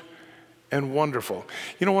important and wonderful.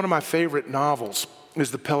 You know, one of my favorite novels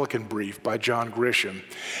is The Pelican Brief by John Grisham,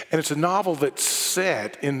 and it's a novel that's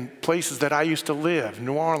set in places that I used to live,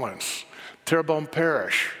 New Orleans, Terrebonne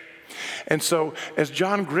Parish. And so as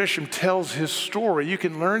John Grisham tells his story, you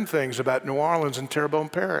can learn things about New Orleans and Terrebonne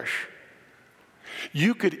Parish.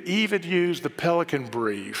 You could even use the Pelican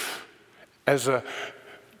Brief as a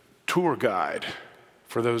tour guide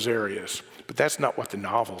for those areas, but that's not what the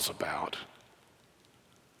novel's about.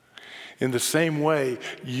 In the same way,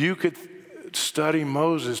 you could study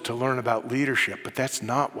Moses to learn about leadership, but that's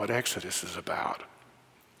not what Exodus is about.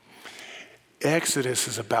 Exodus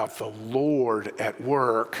is about the Lord at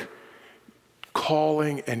work,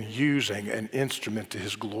 calling and using an instrument to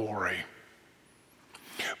his glory.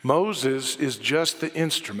 Moses is just the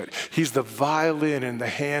instrument. He's the violin in the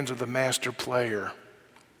hands of the master player.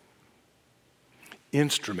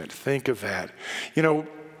 Instrument, think of that. You know,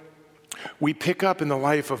 we pick up in the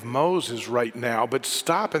life of Moses right now, but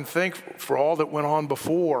stop and think for all that went on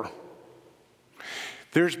before.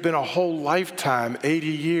 There's been a whole lifetime, 80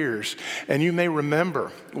 years, and you may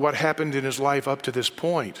remember what happened in his life up to this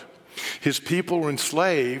point. His people were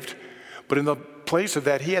enslaved, but in the place of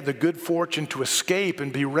that, he had the good fortune to escape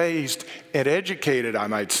and be raised and educated, I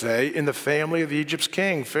might say, in the family of Egypt's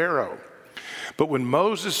king, Pharaoh. But when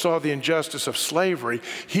Moses saw the injustice of slavery,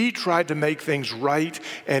 he tried to make things right,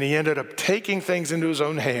 and he ended up taking things into his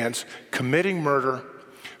own hands, committing murder.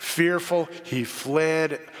 Fearful, he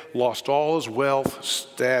fled, lost all his wealth,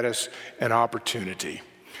 status, and opportunity.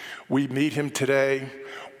 We meet him today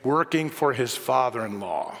working for his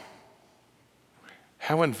father-in-law.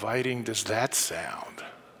 How inviting does that sound?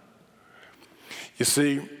 You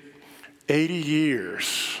see, 80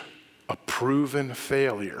 years, a proven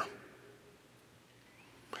failure.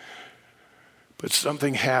 But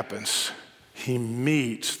something happens. He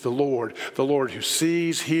meets the Lord who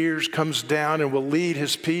sees, hears, comes down, and will lead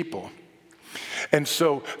his people. And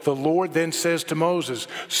so the Lord then says to Moses,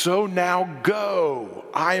 so now go,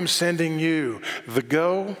 I am sending you. The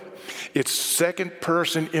go, it's second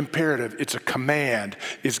person imperative. It's a command.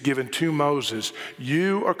 It's given to Moses.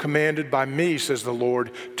 You are commanded by me, says the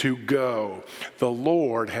Lord, to go. The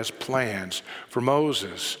Lord has plans for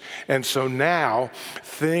Moses. And so now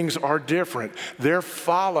things are different. There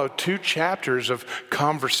follow 2 chapters of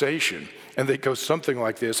conversation. And they go something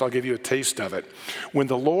like this. I'll give you a taste of it. When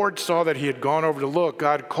the Lord saw that he had gone over to look,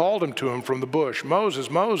 God called him to him from the bush. Moses,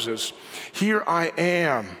 Moses, here I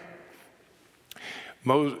am.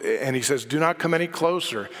 And he says, do not come any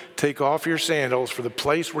closer. Take off your sandals, for the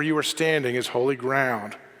place where you are standing is holy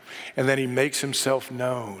ground. And then he makes himself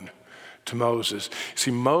known to Moses. See,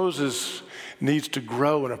 Moses needs to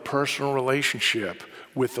grow in a personal relationship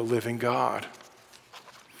with the living God.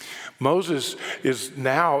 Moses is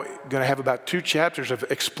now going to have about 2 chapters of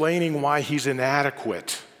explaining why he's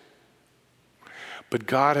inadequate. But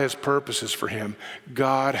God has purposes for him.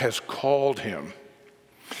 God has called him.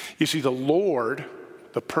 You see, the Lord,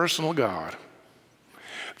 the personal God,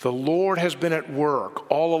 the Lord has been at work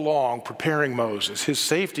all along preparing Moses. His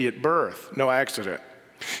safety at birth, no accident.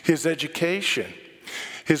 His education,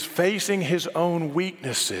 his facing his own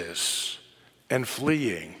weaknesses and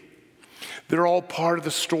fleeing. They're all part of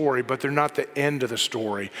the story, but they're not the end of the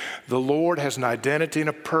story. The Lord has an identity and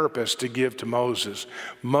a purpose to give to Moses.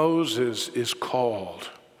 Moses is called.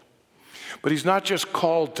 But he's not just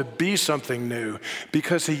called to be something new,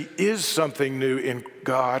 because he is something new in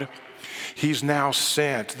God. He's now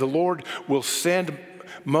sent. The Lord will send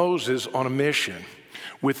Moses on a mission.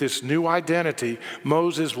 With this new identity,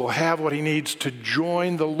 Moses will have what he needs to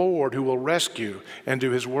join the Lord who will rescue and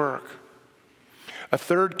do his work. A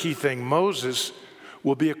third key thing, Moses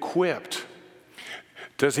will be equipped.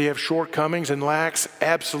 Does he have shortcomings and lacks?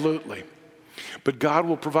 Absolutely. But God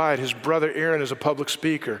will provide. His brother Aaron is a public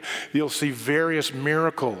speaker. You'll see various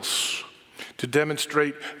miracles to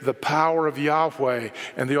demonstrate the power of Yahweh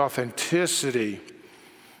and the authenticity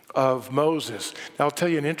of Moses. Now, I'll tell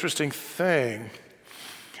you an interesting thing.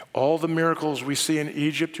 All the miracles we see in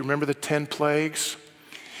Egypt, you remember the 10 plagues?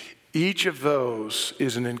 Each of those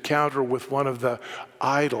is an encounter with one of the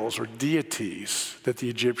idols or deities that the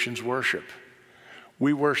Egyptians worship.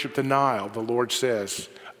 We worship the Nile. The Lord says,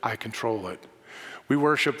 I control it. We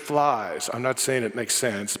worship flies. I'm not saying it makes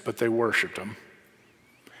sense, but they worshiped them.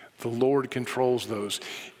 The Lord controls those.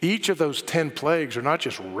 Each of those 10 plagues are not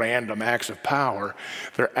just random acts of power.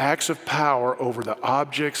 They're acts of power over the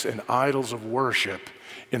objects and idols of worship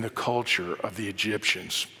in the culture of the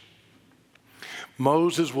Egyptians.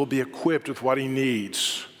 Moses will be equipped with what he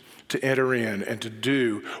needs to enter in and to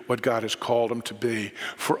do what God has called him to be.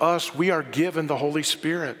 For us, we are given the Holy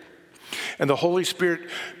Spirit. And the Holy Spirit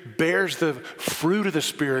bears the fruit of the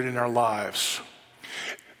Spirit in our lives.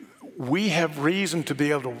 We have reason to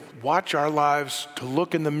be able to watch our lives, to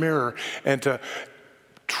look in the mirror, and to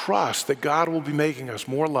trust that God will be making us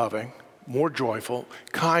more loving, more joyful,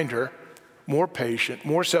 kinder, more patient,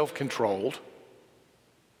 more self-controlled.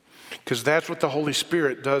 Because that's what the Holy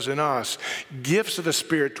Spirit does in us. Gifts of the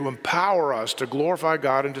Spirit to empower us to glorify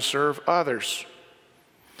God and to serve others.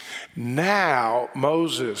 Now,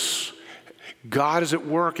 Moses, God is at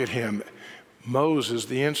work at him. Moses,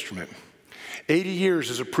 the instrument. 80 years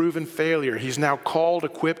is a proven failure. He's now called,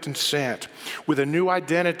 equipped, and sent with a new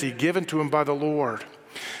identity given to him by the Lord.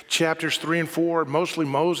 Chapters 3 and 4, mostly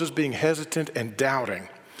Moses being hesitant and doubting.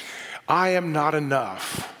 I am not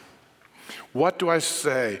enough. What do I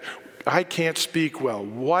say? I can't speak well.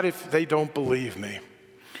 What if they don't believe me?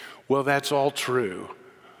 Well, that's all true,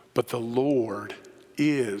 but the Lord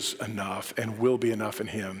is enough and will be enough in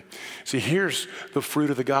him. See, here's the fruit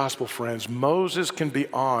of the gospel, friends. Moses can be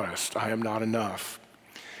honest. I am not enough.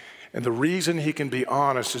 And the reason he can be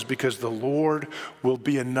honest is because the Lord will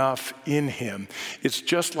be enough in him. It's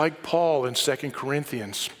just like Paul in 2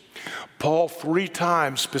 Corinthians. Paul 3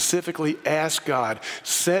 times specifically asked God,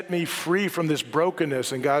 set me free from this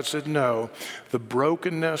brokenness. And God said, no, the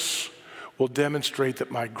brokenness will demonstrate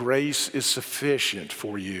that my grace is sufficient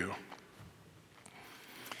for you.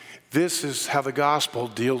 This is how the gospel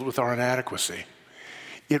deals with our inadequacy.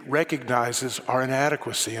 It recognizes our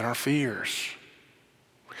inadequacy and our fears.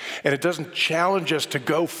 And it doesn't challenge us to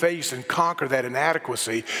go face and conquer that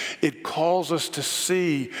inadequacy. It calls us to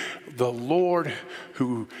see the Lord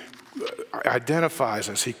who identifies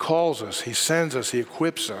us. He calls us, he sends us, he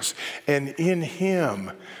equips us. And in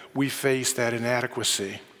him, we face that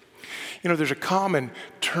inadequacy. You know, there's a common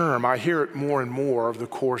term, I hear it more and more over the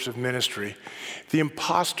course of ministry, the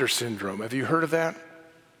imposter syndrome. Have you heard of that?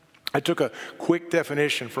 I took a quick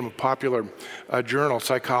definition from a popular journal,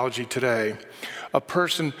 Psychology Today. A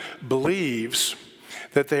person believes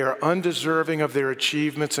that they are undeserving of their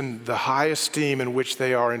achievements and the high esteem in which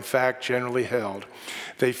they are in fact generally held.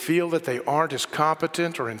 They feel that they aren't as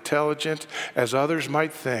competent or intelligent as others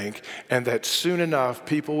might think, and that soon enough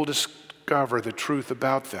people will discover the truth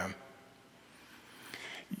about them.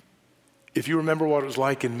 If you remember what it was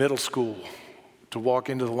like in middle school to walk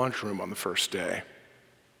into the lunchroom on the first day,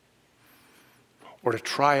 or to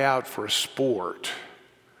try out for a sport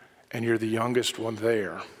and you're the youngest one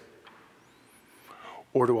there,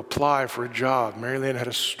 or to apply for a job. Mary Lynn had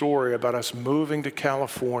a story about us moving to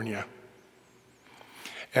California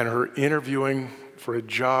and her interviewing for a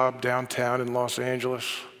job downtown in Los Angeles,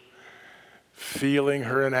 feeling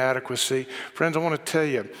her inadequacy. Friends, I want to tell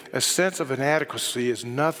you, a sense of inadequacy is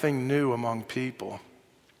nothing new among people.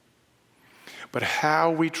 But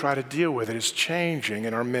how we try to deal with it is changing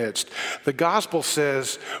in our midst. The gospel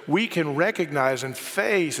says we can recognize and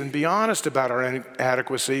face and be honest about our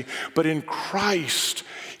inadequacy, but in Christ,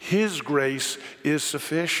 his grace is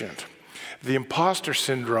sufficient. The imposter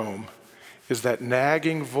syndrome is that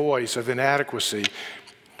nagging voice of inadequacy,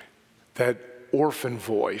 that orphan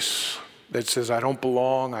voice that says, I don't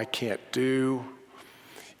belong, I can't do,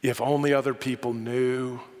 if only other people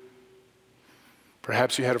knew.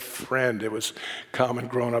 Perhaps you had a friend. It was common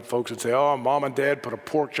growing up folks would say, oh, mom and dad put a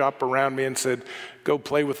pork chop around me and said, go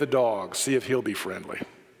play with the dog, see if he'll be friendly.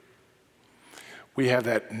 We have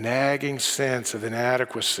that nagging sense of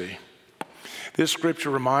inadequacy. This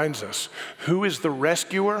scripture reminds us, who is the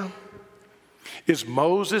rescuer? Is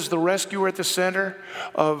Moses the rescuer at the center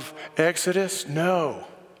of Exodus? No.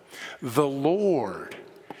 The Lord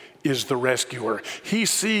is the rescuer. He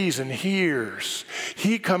sees and hears.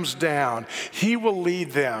 He comes down. He will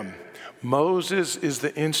lead them. Moses is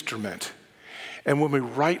the instrument. And when we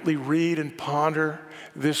rightly read and ponder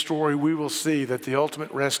this story, we will see that the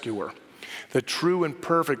ultimate rescuer, the true and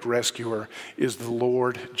perfect rescuer, is the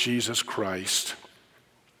Lord Jesus Christ.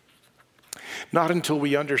 Not until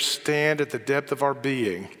we understand at the depth of our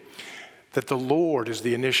being that the Lord is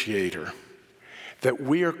the initiator, that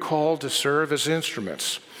we are called to serve as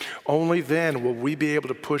instruments, only then will we be able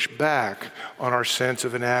to push back on our sense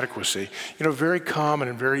of inadequacy. You know, very common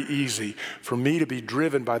and very easy for me to be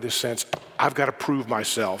driven by this sense, I've got to prove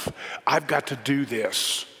myself. I've got to do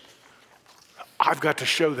this. I've got to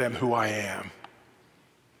show them who I am.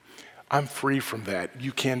 I'm free from that.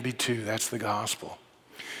 You can be too. That's the gospel.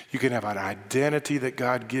 You can have an identity that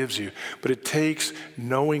God gives you, but it takes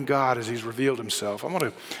knowing God as he's revealed himself. I want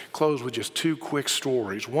to close with just 2 quick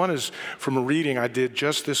stories. One is from a reading I did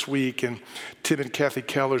just this week in Tim and Kathy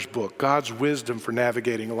Keller's book, God's Wisdom for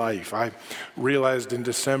Navigating Life. I realized in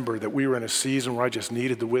December that we were in a season where I just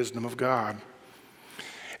needed the wisdom of God.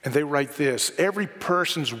 And they write this, every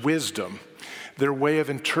person's wisdom, their way of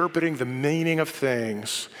interpreting the meaning of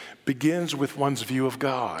things, begins with one's view of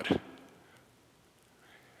God.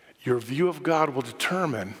 Your view of God will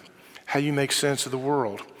determine how you make sense of the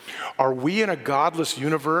world. Are we in a godless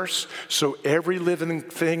universe, so every living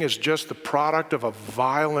thing is just the product of a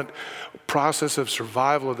violent process of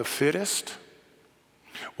survival of the fittest?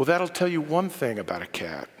 Well, that'll tell you one thing about a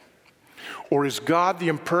cat. Or is God the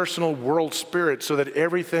impersonal world spirit so that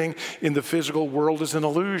everything in the physical world is an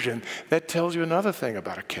illusion? That tells you another thing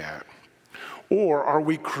about a cat. Or are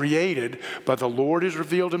we created by the Lord who's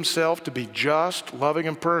revealed himself to be just, loving,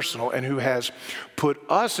 and personal, and who has put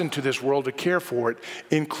us into this world to care for it,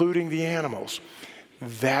 including the animals?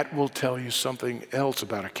 That will tell you something else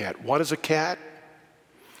about a cat. What is a cat?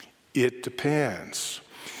 It depends.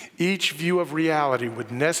 Each view of reality would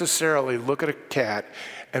necessarily look at a cat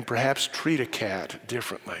and perhaps treat a cat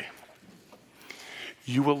differently.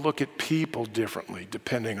 You will look at people differently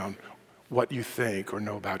depending on what you think or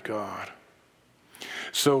know about God.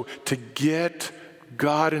 So to get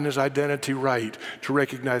God in his identity right, to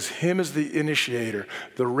recognize him as the initiator,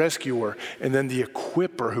 the rescuer, and then the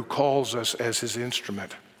equipper who calls us as his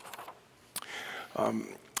instrument.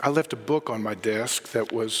 I left a book on my desk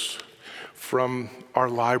that was from our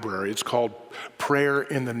library. It's called Prayer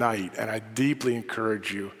in the Night, and I deeply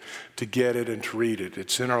encourage you to get it and to read it.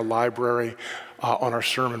 It's in our library on our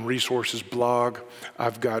Sermon Resources blog.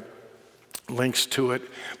 I've got links to it,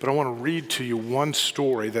 but I want to read to you one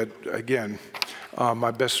story that, again,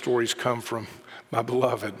 my best stories come from my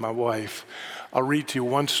beloved, my wife. I'll read to you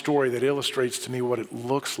one story that illustrates to me what it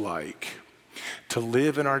looks like to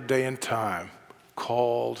live in our day and time,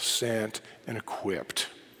 called, sent, and equipped.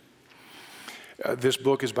 This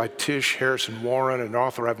book is by Tish Harrison Warren, an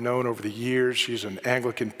author I've known over the years. She's an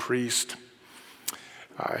Anglican priest.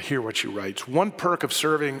 Hear what she writes. One perk of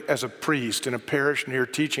serving as a priest in a parish near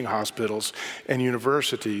teaching hospitals and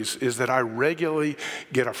universities is that I regularly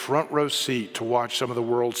get a front row seat to watch some of the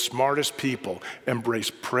world's smartest people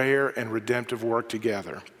embrace prayer and redemptive work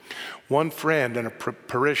together. One friend and a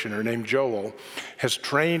parishioner named Joel has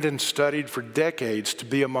trained and studied for decades to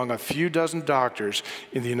be among a few dozen doctors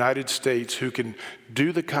in the United States who can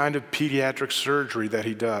do the kind of pediatric surgery that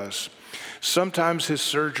he does. Sometimes his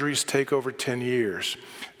surgeries take over 10 years.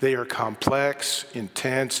 They are complex,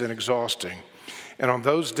 intense, and exhausting. And on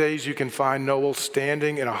those days, you can find Noel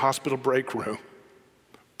standing in a hospital break room,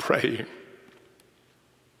 praying.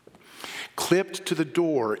 Clipped to the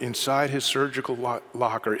door inside his surgical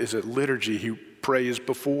locker is a liturgy he prays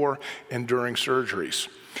before and during surgeries.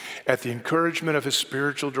 At the encouragement of his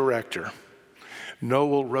spiritual director,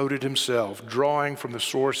 Noel wrote it himself, drawing from the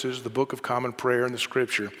sources, the Book of Common Prayer and the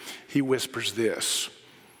Scripture. He whispers this.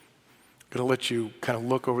 I'm going to let you kind of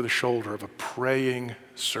look over the shoulder of a praying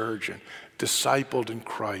surgeon, discipled in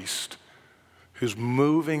Christ, who's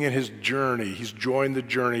moving in his journey. He's joined the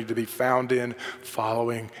journey to be found in,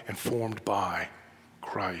 following, and formed by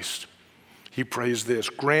Christ. He prays this,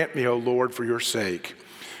 grant me, O Lord, for your sake,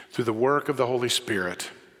 through the work of the Holy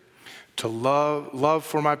Spirit, to love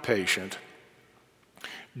for my patient,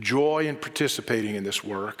 joy in participating in this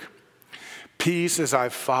work, peace as I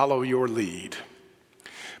follow your lead,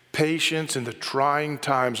 patience in the trying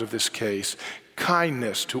times of this case,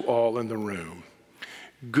 kindness to all in the room,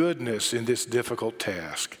 goodness in this difficult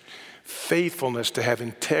task, faithfulness to have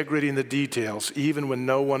integrity in the details even when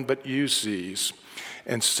no one but you sees,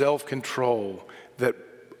 and self-control that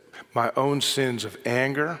my own sins of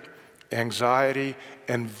anger, anxiety,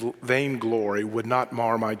 and vainglory would not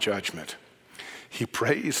mar my judgment. He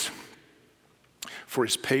prays for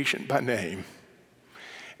his patient by name,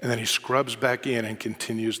 and then he scrubs back in and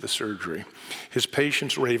continues the surgery. His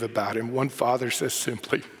patients rave about him. One father says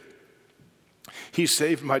simply, he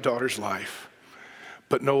saved my daughter's life,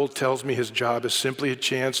 but Noel tells me his job is simply a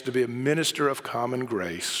chance to be a minister of common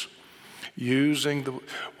grace, using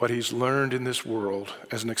what he's learned in this world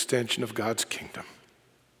as an extension of God's kingdom.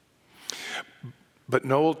 But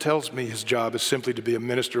Noel tells me his job is simply to be a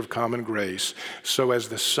minister of common grace. So as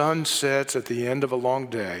the sun sets at the end of a long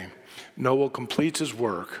day, Noel completes his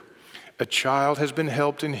work. A child has been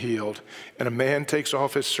helped and healed, and a man takes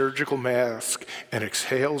off his surgical mask and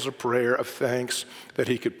exhales a prayer of thanks that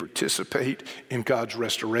he could participate in God's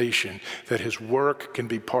restoration, that his work can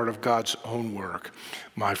be part of God's own work.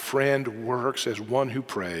 My friend works as one who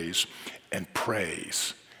prays and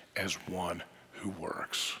prays as one who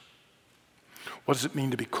works. What does it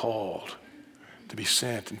mean to be called, to be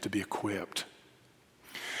sent, and to be equipped?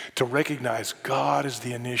 To recognize God as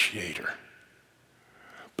the initiator,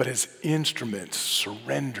 but as instruments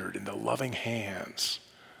surrendered in the loving hands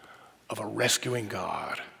of a rescuing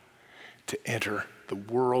God to enter the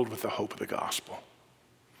world with the hope of the gospel.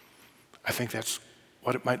 I think that's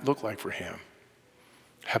what it might look like for him.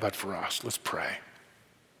 How about for us? Let's pray.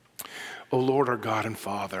 O Lord, our God and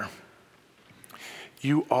Father,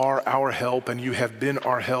 you are our help, and you have been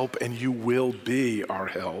our help, and you will be our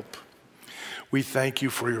help. We thank you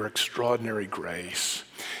for your extraordinary grace,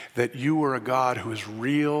 that you are a God who is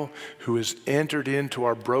real, who has entered into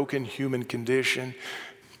our broken human condition,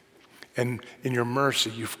 and in your mercy,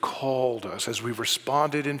 you've called us as we've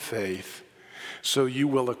responded in faith, so you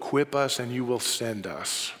will equip us and you will send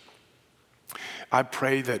us. I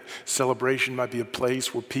pray that celebration might be a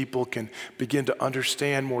place where people can begin to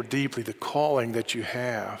understand more deeply the calling that you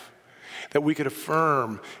have, that we could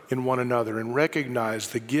affirm in one another and recognize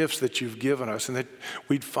the gifts that you've given us, and that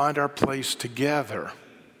we'd find our place together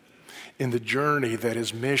in the journey that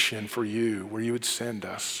is mission for you, where you would send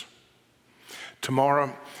us.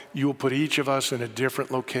 Tomorrow, you will put each of us in a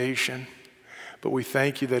different location, but we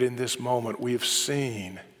thank you that in this moment we have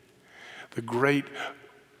seen the great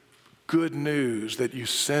good news that you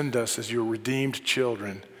send us as your redeemed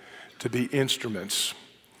children to be instruments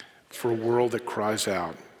for a world that cries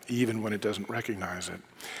out, even when it doesn't recognize it.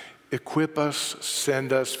 Equip us,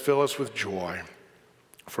 send us, fill us with joy,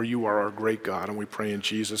 for you are our great God, and we pray in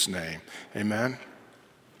Jesus' name. Amen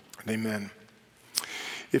and amen.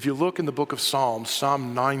 If you look in the book of Psalms,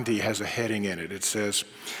 Psalm 90 has a heading in it. It says,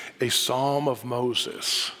 a psalm of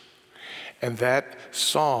Moses. And that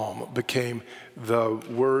psalm became the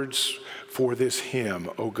words for this hymn,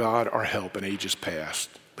 O God, our help in ages past.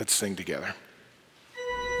 Let's sing together.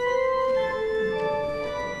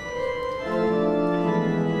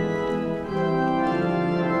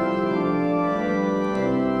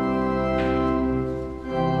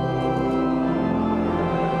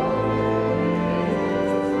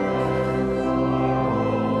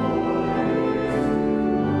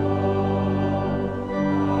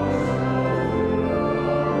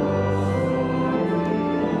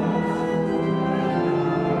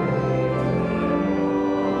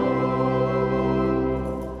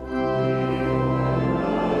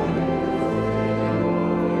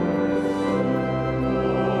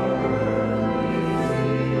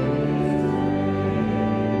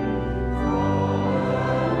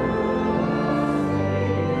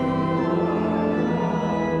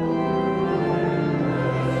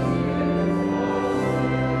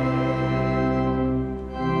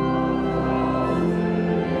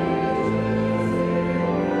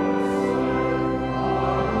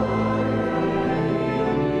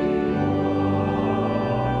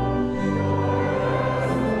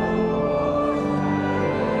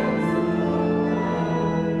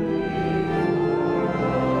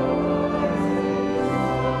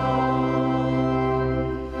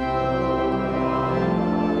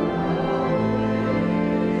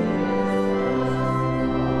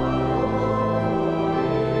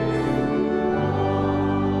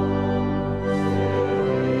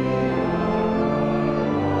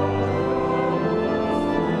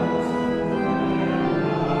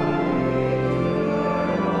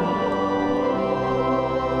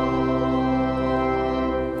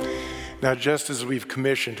 Now, just as we've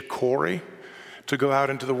commissioned Corey to go out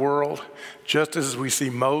into the world, just as we see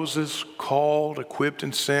Moses called, equipped,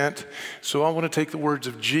 and sent, so I want to take the words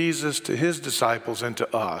of Jesus to his disciples and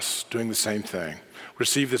to us, doing the same thing.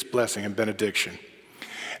 Receive this blessing and benediction.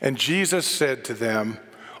 And Jesus said to them,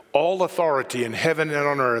 all authority in heaven and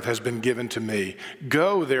on earth has been given to me.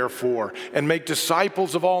 Go, therefore, and make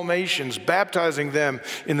disciples of all nations, baptizing them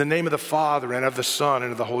in the name of the Father and of the Son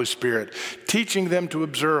and of the Holy Spirit, teaching them to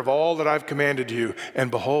observe all that I've commanded you.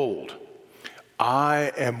 And behold,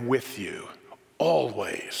 I am with you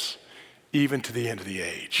always, even to the end of the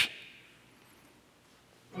age.